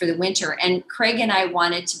options for the winter. And Craig and I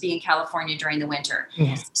wanted to be in California during the winter.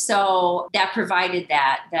 Yes. So that provided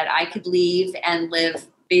that I could leave and live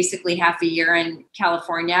basically half a year in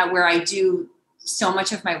California, where I do so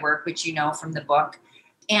much of my work, which from the book.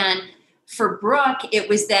 And for Brooke, it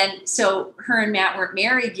was then, so her and Matt weren't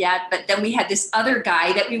married yet, but then we had this other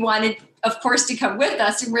guy that we wanted, of course, to come with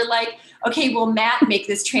us. And we're like, okay, will Matt make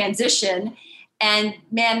this transition? And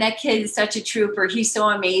man, that kid is such a trooper. He's so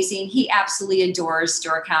amazing. He absolutely adores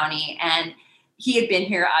Door County. And he had been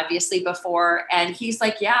here obviously before. And he's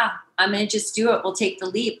like, yeah, I'm going to just do it. We'll take the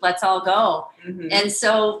leap. Let's all go. Mm-hmm. And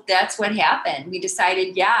so that's what happened. We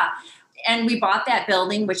decided, and we bought that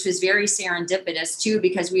building, which was very serendipitous too,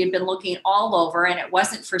 because we had been looking all over and it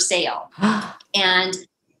wasn't for sale. And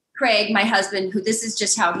Craig, my husband, who this is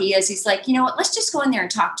just how he is, he's like, you know what, let's just go in there and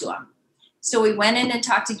talk to him. So we went in and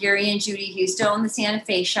talked to Gary and Judy, who still in the Santa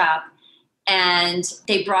Fe shop. And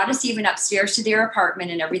they brought us even upstairs to their apartment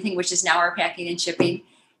and everything, which is now our packing and shipping.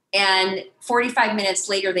 And 45 minutes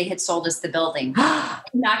later, they had sold us the building.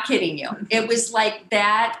 Not kidding you. It was like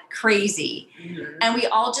that crazy. Mm-hmm. And we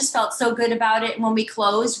all just felt so good about it. And when we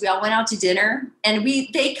closed, we all went out to dinner, and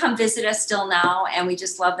they come visit us still now. And we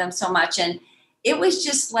just love them so much. And it was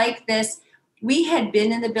just like this. We had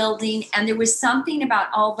been in the building, and there was something about,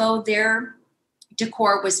 although their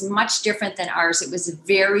decor was much different than ours, it was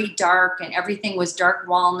very dark, and everything was dark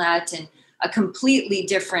walnut and a completely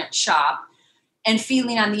different shop. And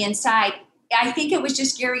feeling on the inside, I think it was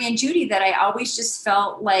just Gary and Judy that I always just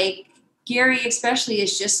felt like Gary especially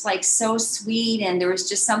is just like so sweet, and there was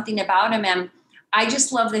just something about him. And I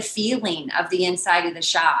just love the feeling of the inside of the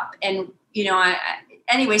shop. And,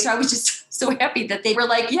 anyway, so I was just so happy that they were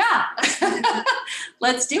like, yeah,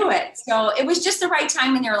 let's do it. So it was just the right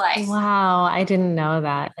time in their life. Wow. I didn't know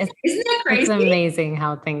that. Isn't it crazy? It's amazing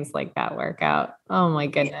how things like that work out. Oh my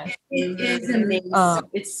goodness. It is amazing. Oh.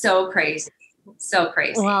 It's so crazy. So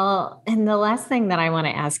crazy. Well, and the last thing that I want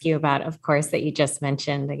to ask you about, of course, that you just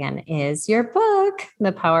mentioned again, is your book,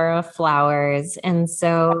 The Power of Flowers. And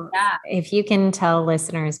so if you can tell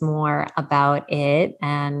listeners more about it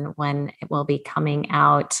and when it will be coming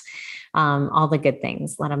out, all the good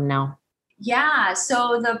things, let them know. Yeah.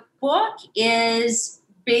 So the book is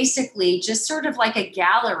basically just sort of like a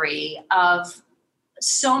gallery of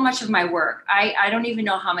so much of my work. I don't even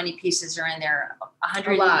know how many pieces are in there.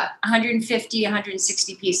 150,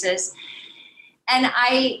 160 pieces. And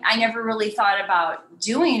I never really thought about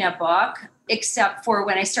doing a book, except for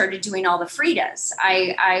when I started doing all the Fridas.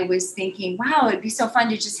 I was thinking, wow, it'd be so fun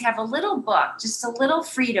to just have a little book, just a little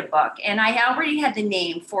Frida book. And I already had the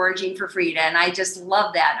name Foraging for Frida, and I just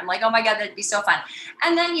love that. I'm like, oh my God, that'd be so fun.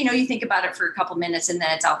 And then, you think about it for a couple minutes, and then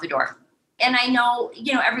it's out the door. And I know,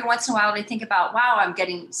 every once in a while I think about, wow, I'm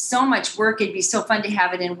getting so much work. It'd be so fun to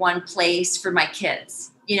have it in one place for my kids.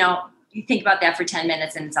 You think about that for 10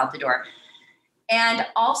 minutes and it's out the door. And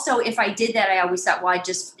also, if I did that, I always thought, well, I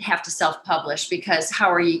just have to self-publish, because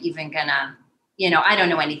how are you even gonna, I don't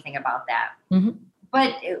know anything about that. Mm-hmm.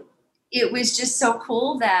 But it was just so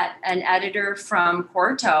cool that an editor from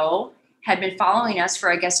Quarto had been following us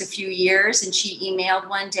for, I guess, a few years. And she emailed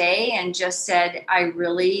one day and just said, I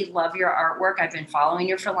really love your artwork. I've been following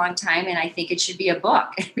you for a long time, and I think it should be a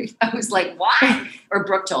book. I was like, why? Or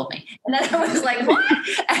Brooke told me. And then I was like, what?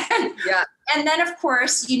 And then, of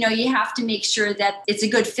course, you have to make sure that it's a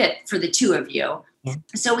good fit for the two of you. Yeah.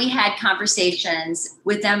 So we had conversations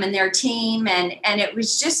with them and their team, and it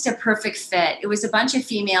was just a perfect fit. It was a bunch of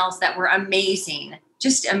females that were amazing,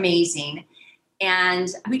 just amazing. And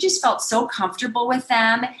we just felt so comfortable with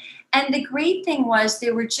them. And the great thing was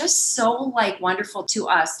they were just so wonderful to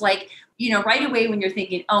us. Right away when you're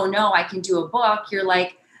thinking, oh no, I can do a book, you're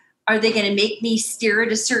like, are they going to make me steer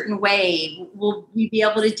it a certain way? Will we be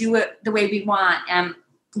able to do it the way we want? And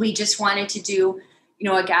we just wanted to do,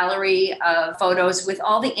 a gallery of photos with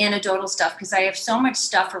all the anecdotal stuff, because I have so much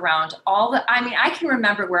stuff around I can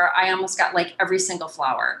remember where I almost got every single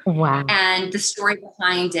flower. Wow. And the story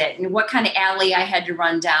behind it, and what kind of alley I had to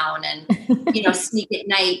run down and, sneak at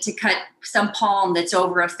night to cut some palm that's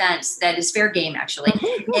over a fence that is fair game, actually.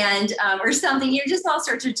 And, or something, just all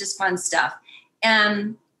sorts of just fun stuff.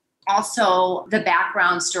 And also the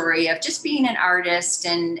background story of just being an artist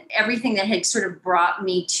and everything that had sort of brought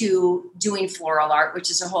me to doing floral art,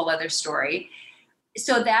 which is a whole other story.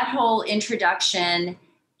 So that whole introduction,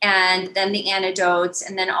 and then the anecdotes,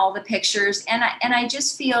 and then all the pictures. And I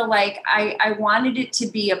just feel like I wanted it to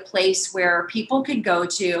be a place where people could go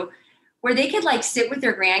to, where they could sit with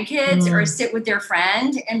their grandkids or sit with their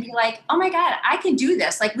friend and be like, oh my God, I can do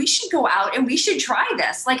this. We should go out and we should try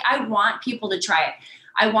this. I want people to try it.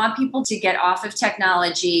 I want people to get off of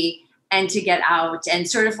technology and to get out and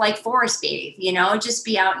sort of forest bathe, just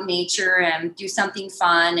be out in nature and do something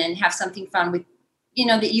fun and have something fun with,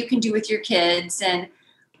 that you can do with your kids. And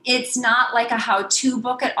it's not like a how-to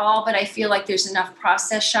book at all, but I feel like there's enough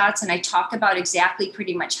process shots. And I talk about exactly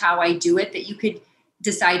pretty much how I do it, that you could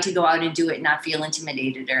decide to go out and do it and not feel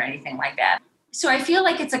intimidated or anything like that. So I feel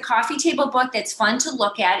like it's a coffee table book that's fun to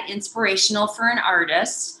look at, inspirational for an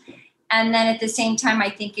artist. And then at the same time, I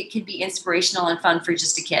think it could be inspirational and fun for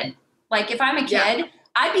just a kid. If I'm a kid,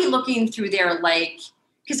 I'd be looking through there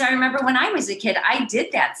because I remember when I was a kid, I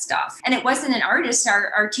did that stuff. And it wasn't an artist.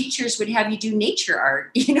 Our teachers would have you do nature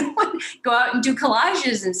art, go out and do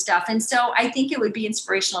collages and stuff. And so I think it would be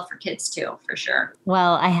inspirational for kids too, for sure.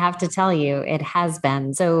 Well, I have to tell you, it has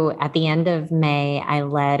been. So at the end of May, I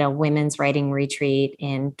led a women's writing retreat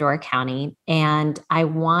in Door County. And I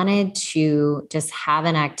wanted to just have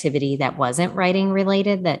an activity that wasn't writing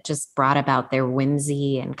related, that just brought about their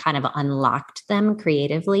whimsy and kind of unlocked them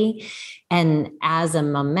creatively. And as a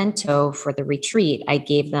memento for the retreat, I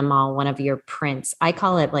gave them all one of your prints. I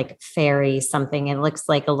call it like fairy something. It looks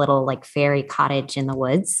like a little like fairy cottage in the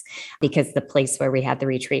woods because the place where we had the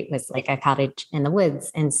retreat was like a cottage in the woods.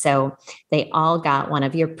 And so they all got one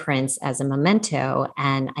of your prints as a memento.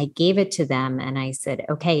 And I gave it to them and I said,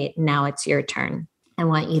 okay, now it's your turn. I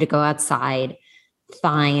want you to go outside,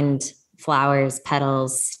 find flowers,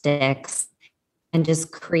 petals, sticks, and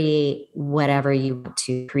just create whatever you want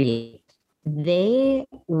to create. They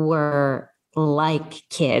were like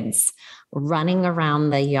kids running around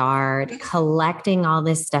the yard, collecting all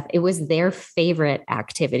this stuff. It was their favorite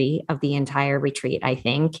activity of the entire retreat, I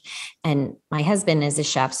think. And my husband is a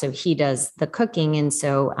chef, so he does the cooking. And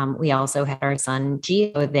so we also had our son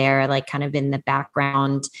Gio there, like kind of in the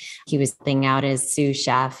background. He was helping out as sous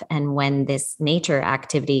chef. And when this nature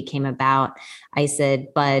activity came about, I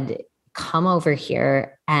said, Bud, come over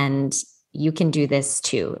here and you can do this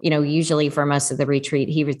too. Usually for most of the retreat,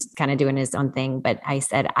 he was kind of doing his own thing, but I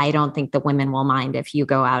said, I don't think the women will mind if you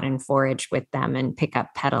go out and forage with them and pick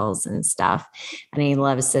up petals and stuff. And he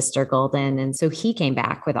loves Sister Golden. And so he came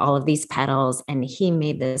back with all of these petals and he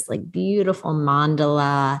made this like beautiful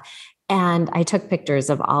mandala. And I took pictures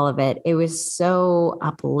of all of it. It was so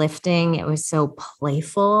uplifting. It was so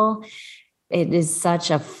playful. It is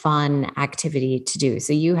such a fun activity to do.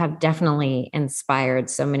 So you have definitely inspired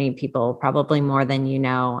so many people, probably more than you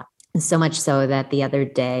know. So much so that the other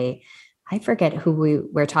day, I forget who we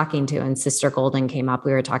were talking to, and Sister Golden came up.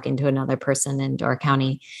 We were talking to another person in Door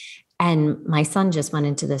County. And my son just went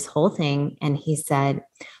into this whole thing and he said,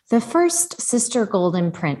 the first Sister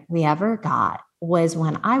Golden print we ever got was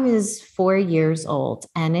when I was 4 years old.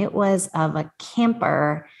 And it was of a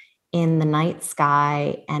camper in the night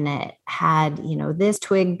sky. And it had, this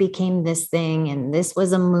twig became this thing and this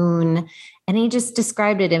was a moon. And he just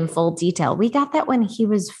described it in full detail. We got that when he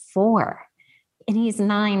was 4 and he's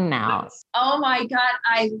 9 now. Oh my God.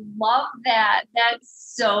 I love that.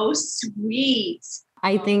 That's so sweet.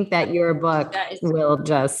 I think that your book will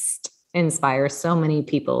just inspire so many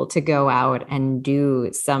people to go out and do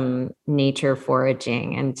some nature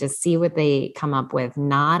foraging and just see what they come up with,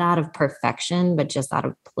 not out of perfection, but just out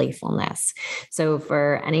of playfulness. So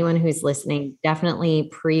for anyone who's listening, definitely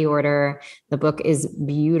pre-order. The book is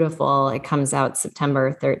beautiful. It comes out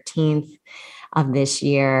September 13th of this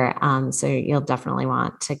year. So you'll definitely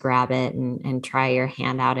want to grab it and try your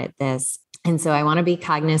hand out at this. And so I want to be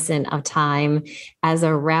cognizant of time. As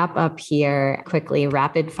a wrap up here, quickly,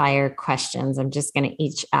 rapid fire questions. I'm just going to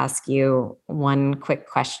each ask you one quick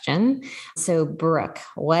question. So Brooke,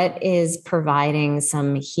 what is providing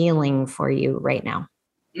some healing for you right now?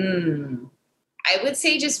 I would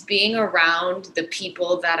say just being around the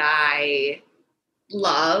people that I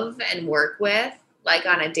love and work with, like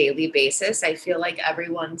on a daily basis. I feel like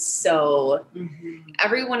everyone is so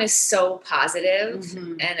positive,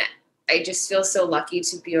 and I just feel so lucky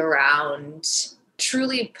to be around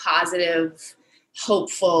truly positive,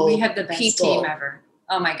 hopeful people. We have the best team ever.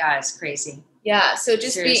 Oh my God, it's crazy. Yeah. So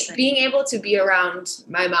just being able to be around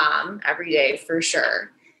my mom every day for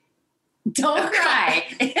sure. Don't cry.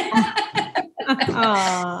 You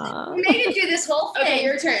made it through this whole thing. Okay,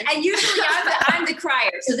 your turn. And usually I'm the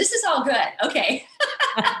crier. So this is all good. Okay.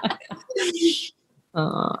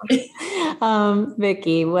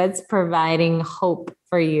 Vicki, what's providing hope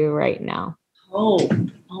for you right now? Hope.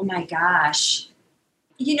 Oh my gosh.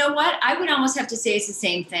 You know what? I would almost have to say it's the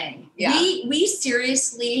same thing. Yeah. We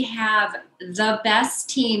seriously have the best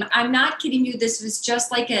team. I'm not kidding you. This was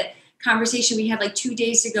just like a conversation we had like 2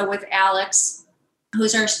 days ago with Alex,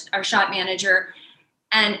 who's our shop manager.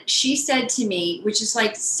 And she said to me, which is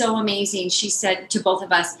like so amazing. She said to both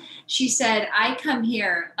of us, she said, I come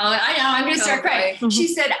here. Oh, I know, I'm going to start crying. She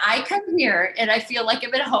said, I come here and I feel like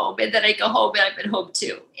I'm at home, and then I go home and I'm at home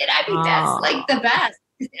too. And I mean, that's like the best.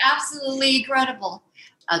 It's absolutely incredible.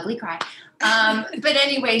 Ugly cry. But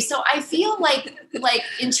anyway, so I feel like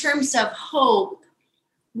in terms of hope,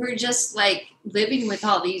 we're just like living with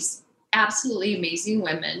all these absolutely amazing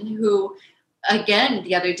women who, again,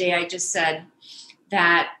 the other day I just said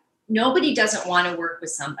that nobody doesn't want to work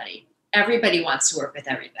with somebody. Everybody wants to work with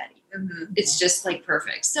everybody. Mm-hmm. It's just like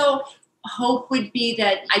perfect. So hope would be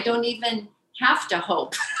that I don't even have to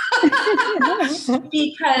hope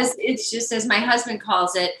because it's just, as my husband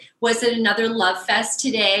calls it, was it another love fest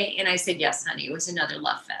today? And I said, yes, honey, it was another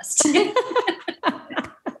love fest.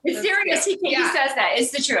 It's serious. He says that.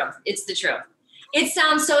 It's the truth. It's the truth. It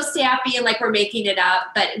sounds so sappy and like we're making it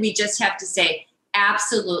up, but we just have to say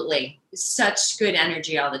Absolutely. Such good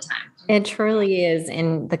energy all the time. It truly is.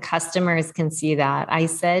 And the customers can see that. I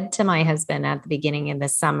said to my husband at the beginning of the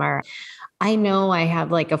summer, I know I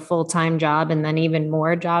have like a full-time job and then even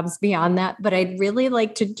more jobs beyond that, but I'd really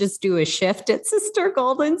like to just do a shift at Sister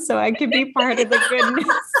Golden so I could be part of the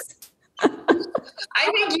goodness.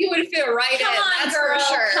 I think you would fit right Come in. on, That's girl. for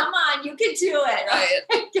sure. Come on, you can do it.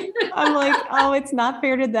 Right. I'm like, oh, it's not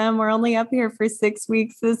fair to them. We're only up here for 6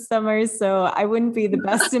 weeks this summer, so I wouldn't be the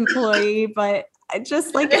best employee, but I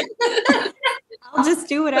just like, I'll just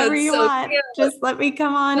do whatever That's you so want. cute. Just let me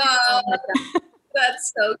come on.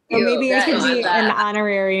 That's so Or cute. maybe I I could love be that. an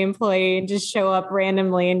honorary employee and just show up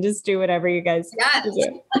randomly and just do whatever you guys Yes.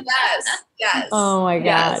 do. Yes. Oh my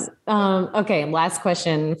Yes. God. Okay. Last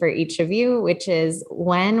question for each of you, which is,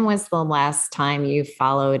 when was the last time you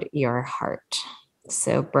followed your heart?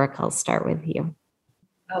 So Brooke, I'll start with you.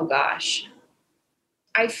 Oh gosh.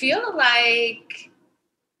 I feel like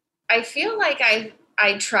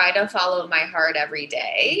I try to follow my heart every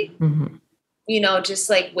day. Mm-hmm. Just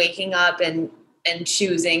like waking up and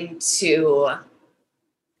choosing to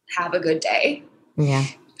have a good day. Yeah.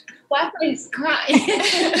 Why am I crying?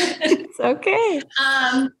 It's okay.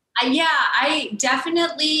 Yeah, I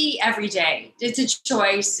definitely every day. It's a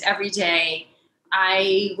choice every day.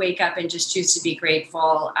 I wake up and just choose to be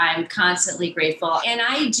grateful. I'm constantly grateful. And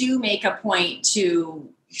I do make a point to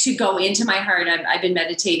go into my heart. I've been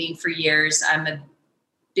meditating for years. I'm a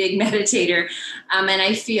big meditator. And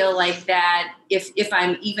I feel like that if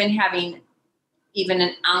I'm even having even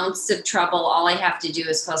an ounce of trouble, all I have to do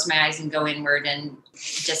is close my eyes and go inward, and it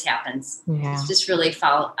just happens. Yeah. It's just really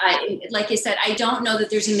like I said, I don't know that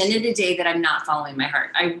there's a minute a day that I'm not following my heart.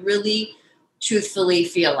 I really truthfully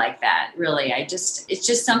feel like that. Really. It's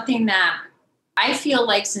just something that I feel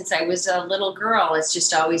like since I was a little girl, it's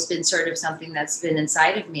just always been sort of something that's been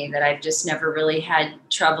inside of me that I've just never really had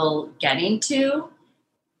trouble getting to.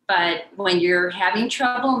 But when you're having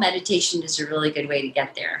trouble, meditation is a really good way to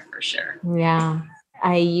get there for sure. Yeah.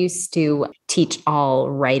 I used to teach all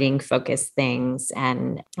writing focused things.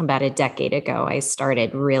 And about a decade ago, I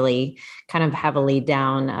started really kind of heavily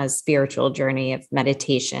down a spiritual journey of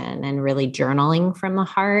meditation and really journaling from the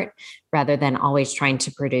heart rather than always trying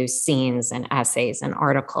to produce scenes and essays and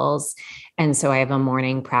articles. And so I have a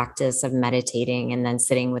morning practice of meditating and then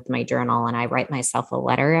sitting with my journal, and I write myself a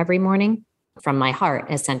letter every morning from my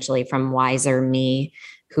heart, essentially from wiser me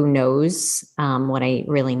who knows what I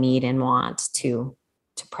really need and want to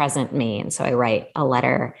present me. And so I write a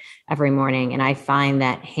letter every morning. And I find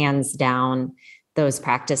that hands down, those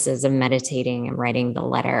practices of meditating and writing the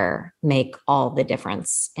letter make all the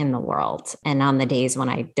difference in the world. And on the days when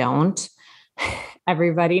I don't,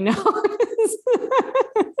 everybody knows.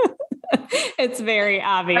 It's very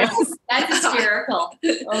obvious. That's hysterical.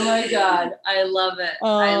 Oh my God. I love it.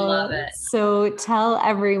 I love it. So tell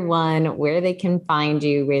everyone where they can find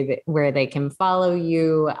you, where they can follow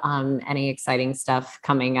you, any exciting stuff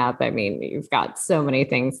coming up. I mean, you've got so many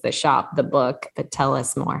things, the shop, the book, but tell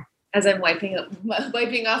us more. As I'm wiping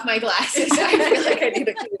off my glasses, I feel like I need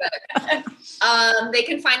to clean that. They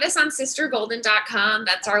can find us on sistergolden.com.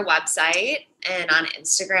 That's our website. And on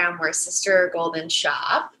Instagram, we're Sister Golden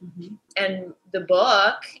Shop. Mm-hmm. And the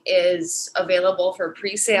book is available for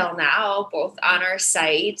pre-sale now, both on our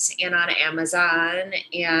site and on Amazon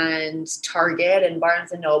and Target and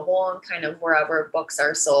Barnes & Noble and kind of wherever books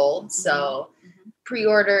are sold. Mm-hmm. So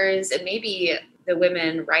pre-orders, and maybe the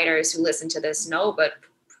women writers who listen to this know, but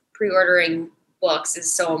pre-ordering books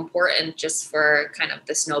is so important just for kind of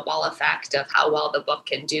the snowball effect of how well the book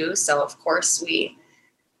can do. So of course we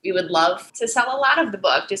would love to sell a lot of the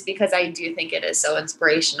book just because I do think it is so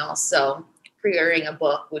inspirational. So pre-ordering a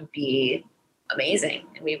book would be amazing.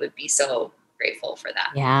 And we would be so grateful for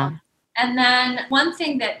that. Yeah. And then one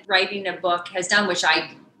thing that writing a book has done, which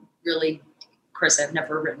I really, of course, I've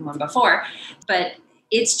never written one before, but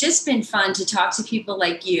it's just been fun to talk to people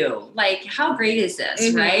like you. Like, how great is this,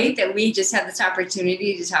 mm-hmm. right? That we just have this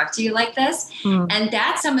opportunity to talk to you like this. Mm. And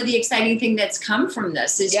that's some of the exciting thing that's come from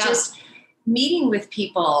this is just meeting with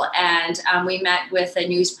people. And we met with a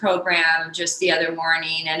news program just the other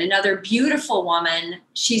morning, and another beautiful woman,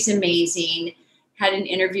 she's amazing, had an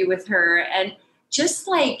interview with her, and just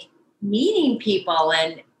like meeting people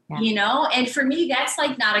and, you know, and for me, that's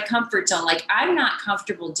like not a comfort zone. Like, I'm not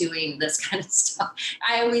comfortable doing this kind of stuff.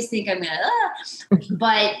 I always think I'm gonna,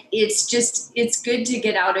 but it's good to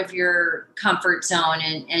get out of your comfort zone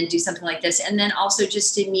and do something like this. And then also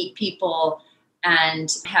just to meet people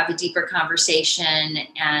and have a deeper conversation.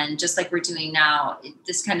 And just like we're doing now,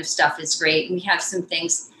 this kind of stuff is great. And we have some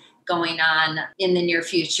things going on in the near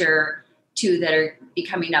future too that are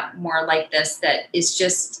becoming up more like this, that is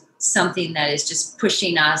just something that is just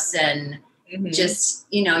pushing us and just,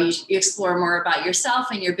 you explore more about yourself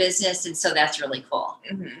and your business. And so that's really cool.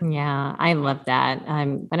 Yeah, I love that.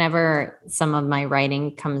 Whenever some of my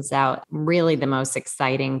writing comes out, really the most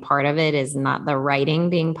exciting part of it is not the writing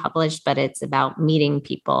being published, but it's about meeting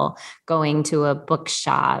people, going to a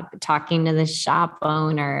bookshop, talking to the shop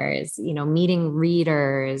owners, meeting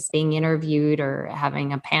readers, being interviewed or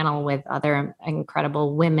having a panel with other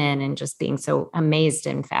incredible women and just being so amazed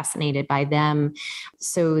and fascinated by them.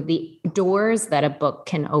 So the doors that a book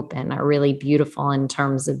can open are really beautiful in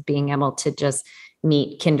terms of being able to just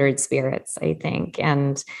meet kindred spirits, I think.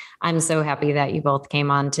 And I'm so happy that you both came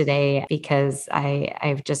on today because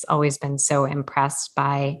I've just always been so impressed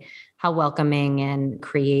by how welcoming and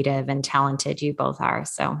creative and talented you both are.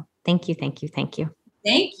 So thank you, thank you, thank you.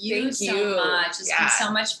 Thank you so much. It's been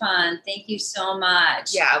so much fun. Thank you so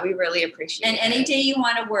much. Yeah, we really appreciate it. And any day you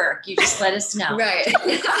want to work, you just let us know. Right.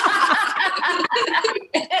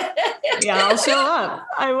 Yeah, I'll show up.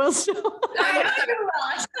 I will show up. I know you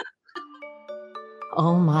will.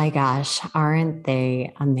 Oh my gosh, aren't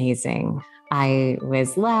they amazing? I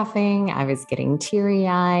was laughing, I was getting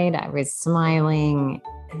teary-eyed, I was smiling.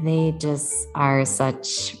 They just are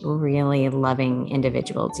such really loving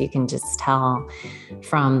individuals. You can just tell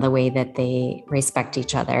from the way that they respect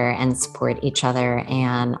each other and support each other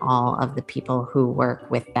and all of the people who work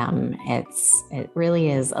with them. It really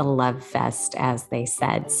is a love fest, as they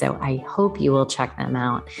said. So I hope you will check them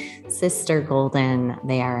out. Sister Golden,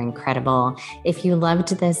 they are incredible. If you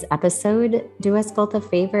loved this episode, do us both a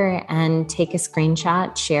favor and take a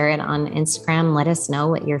screenshot, share it on Instagram. Let us know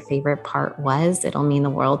what your favorite part was. It'll mean the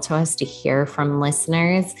world to us to hear from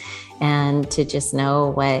listeners and to just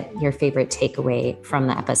know what your favorite takeaway from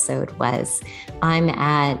the episode was. I'm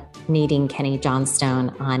at Nadine Kenny Johnstone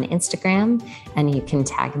on Instagram, and you can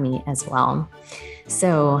tag me as well.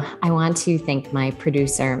 So I want to thank my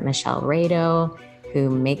producer, Michelle Rado,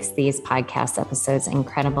 who makes these podcast episodes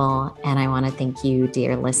incredible. And I want to thank you,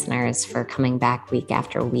 dear listeners, for coming back week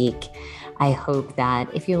after week. I hope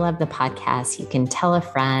that if you love the podcast, you can tell a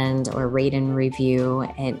friend or rate and review.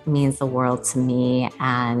 It means the world to me,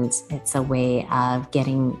 and it's a way of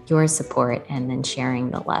getting your support and then sharing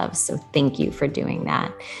the love. So thank you for doing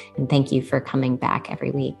that. And thank you for coming back every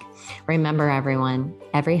week. Remember, everyone,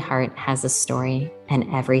 every heart has a story,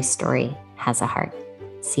 and every story has a heart.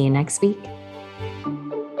 See you next week.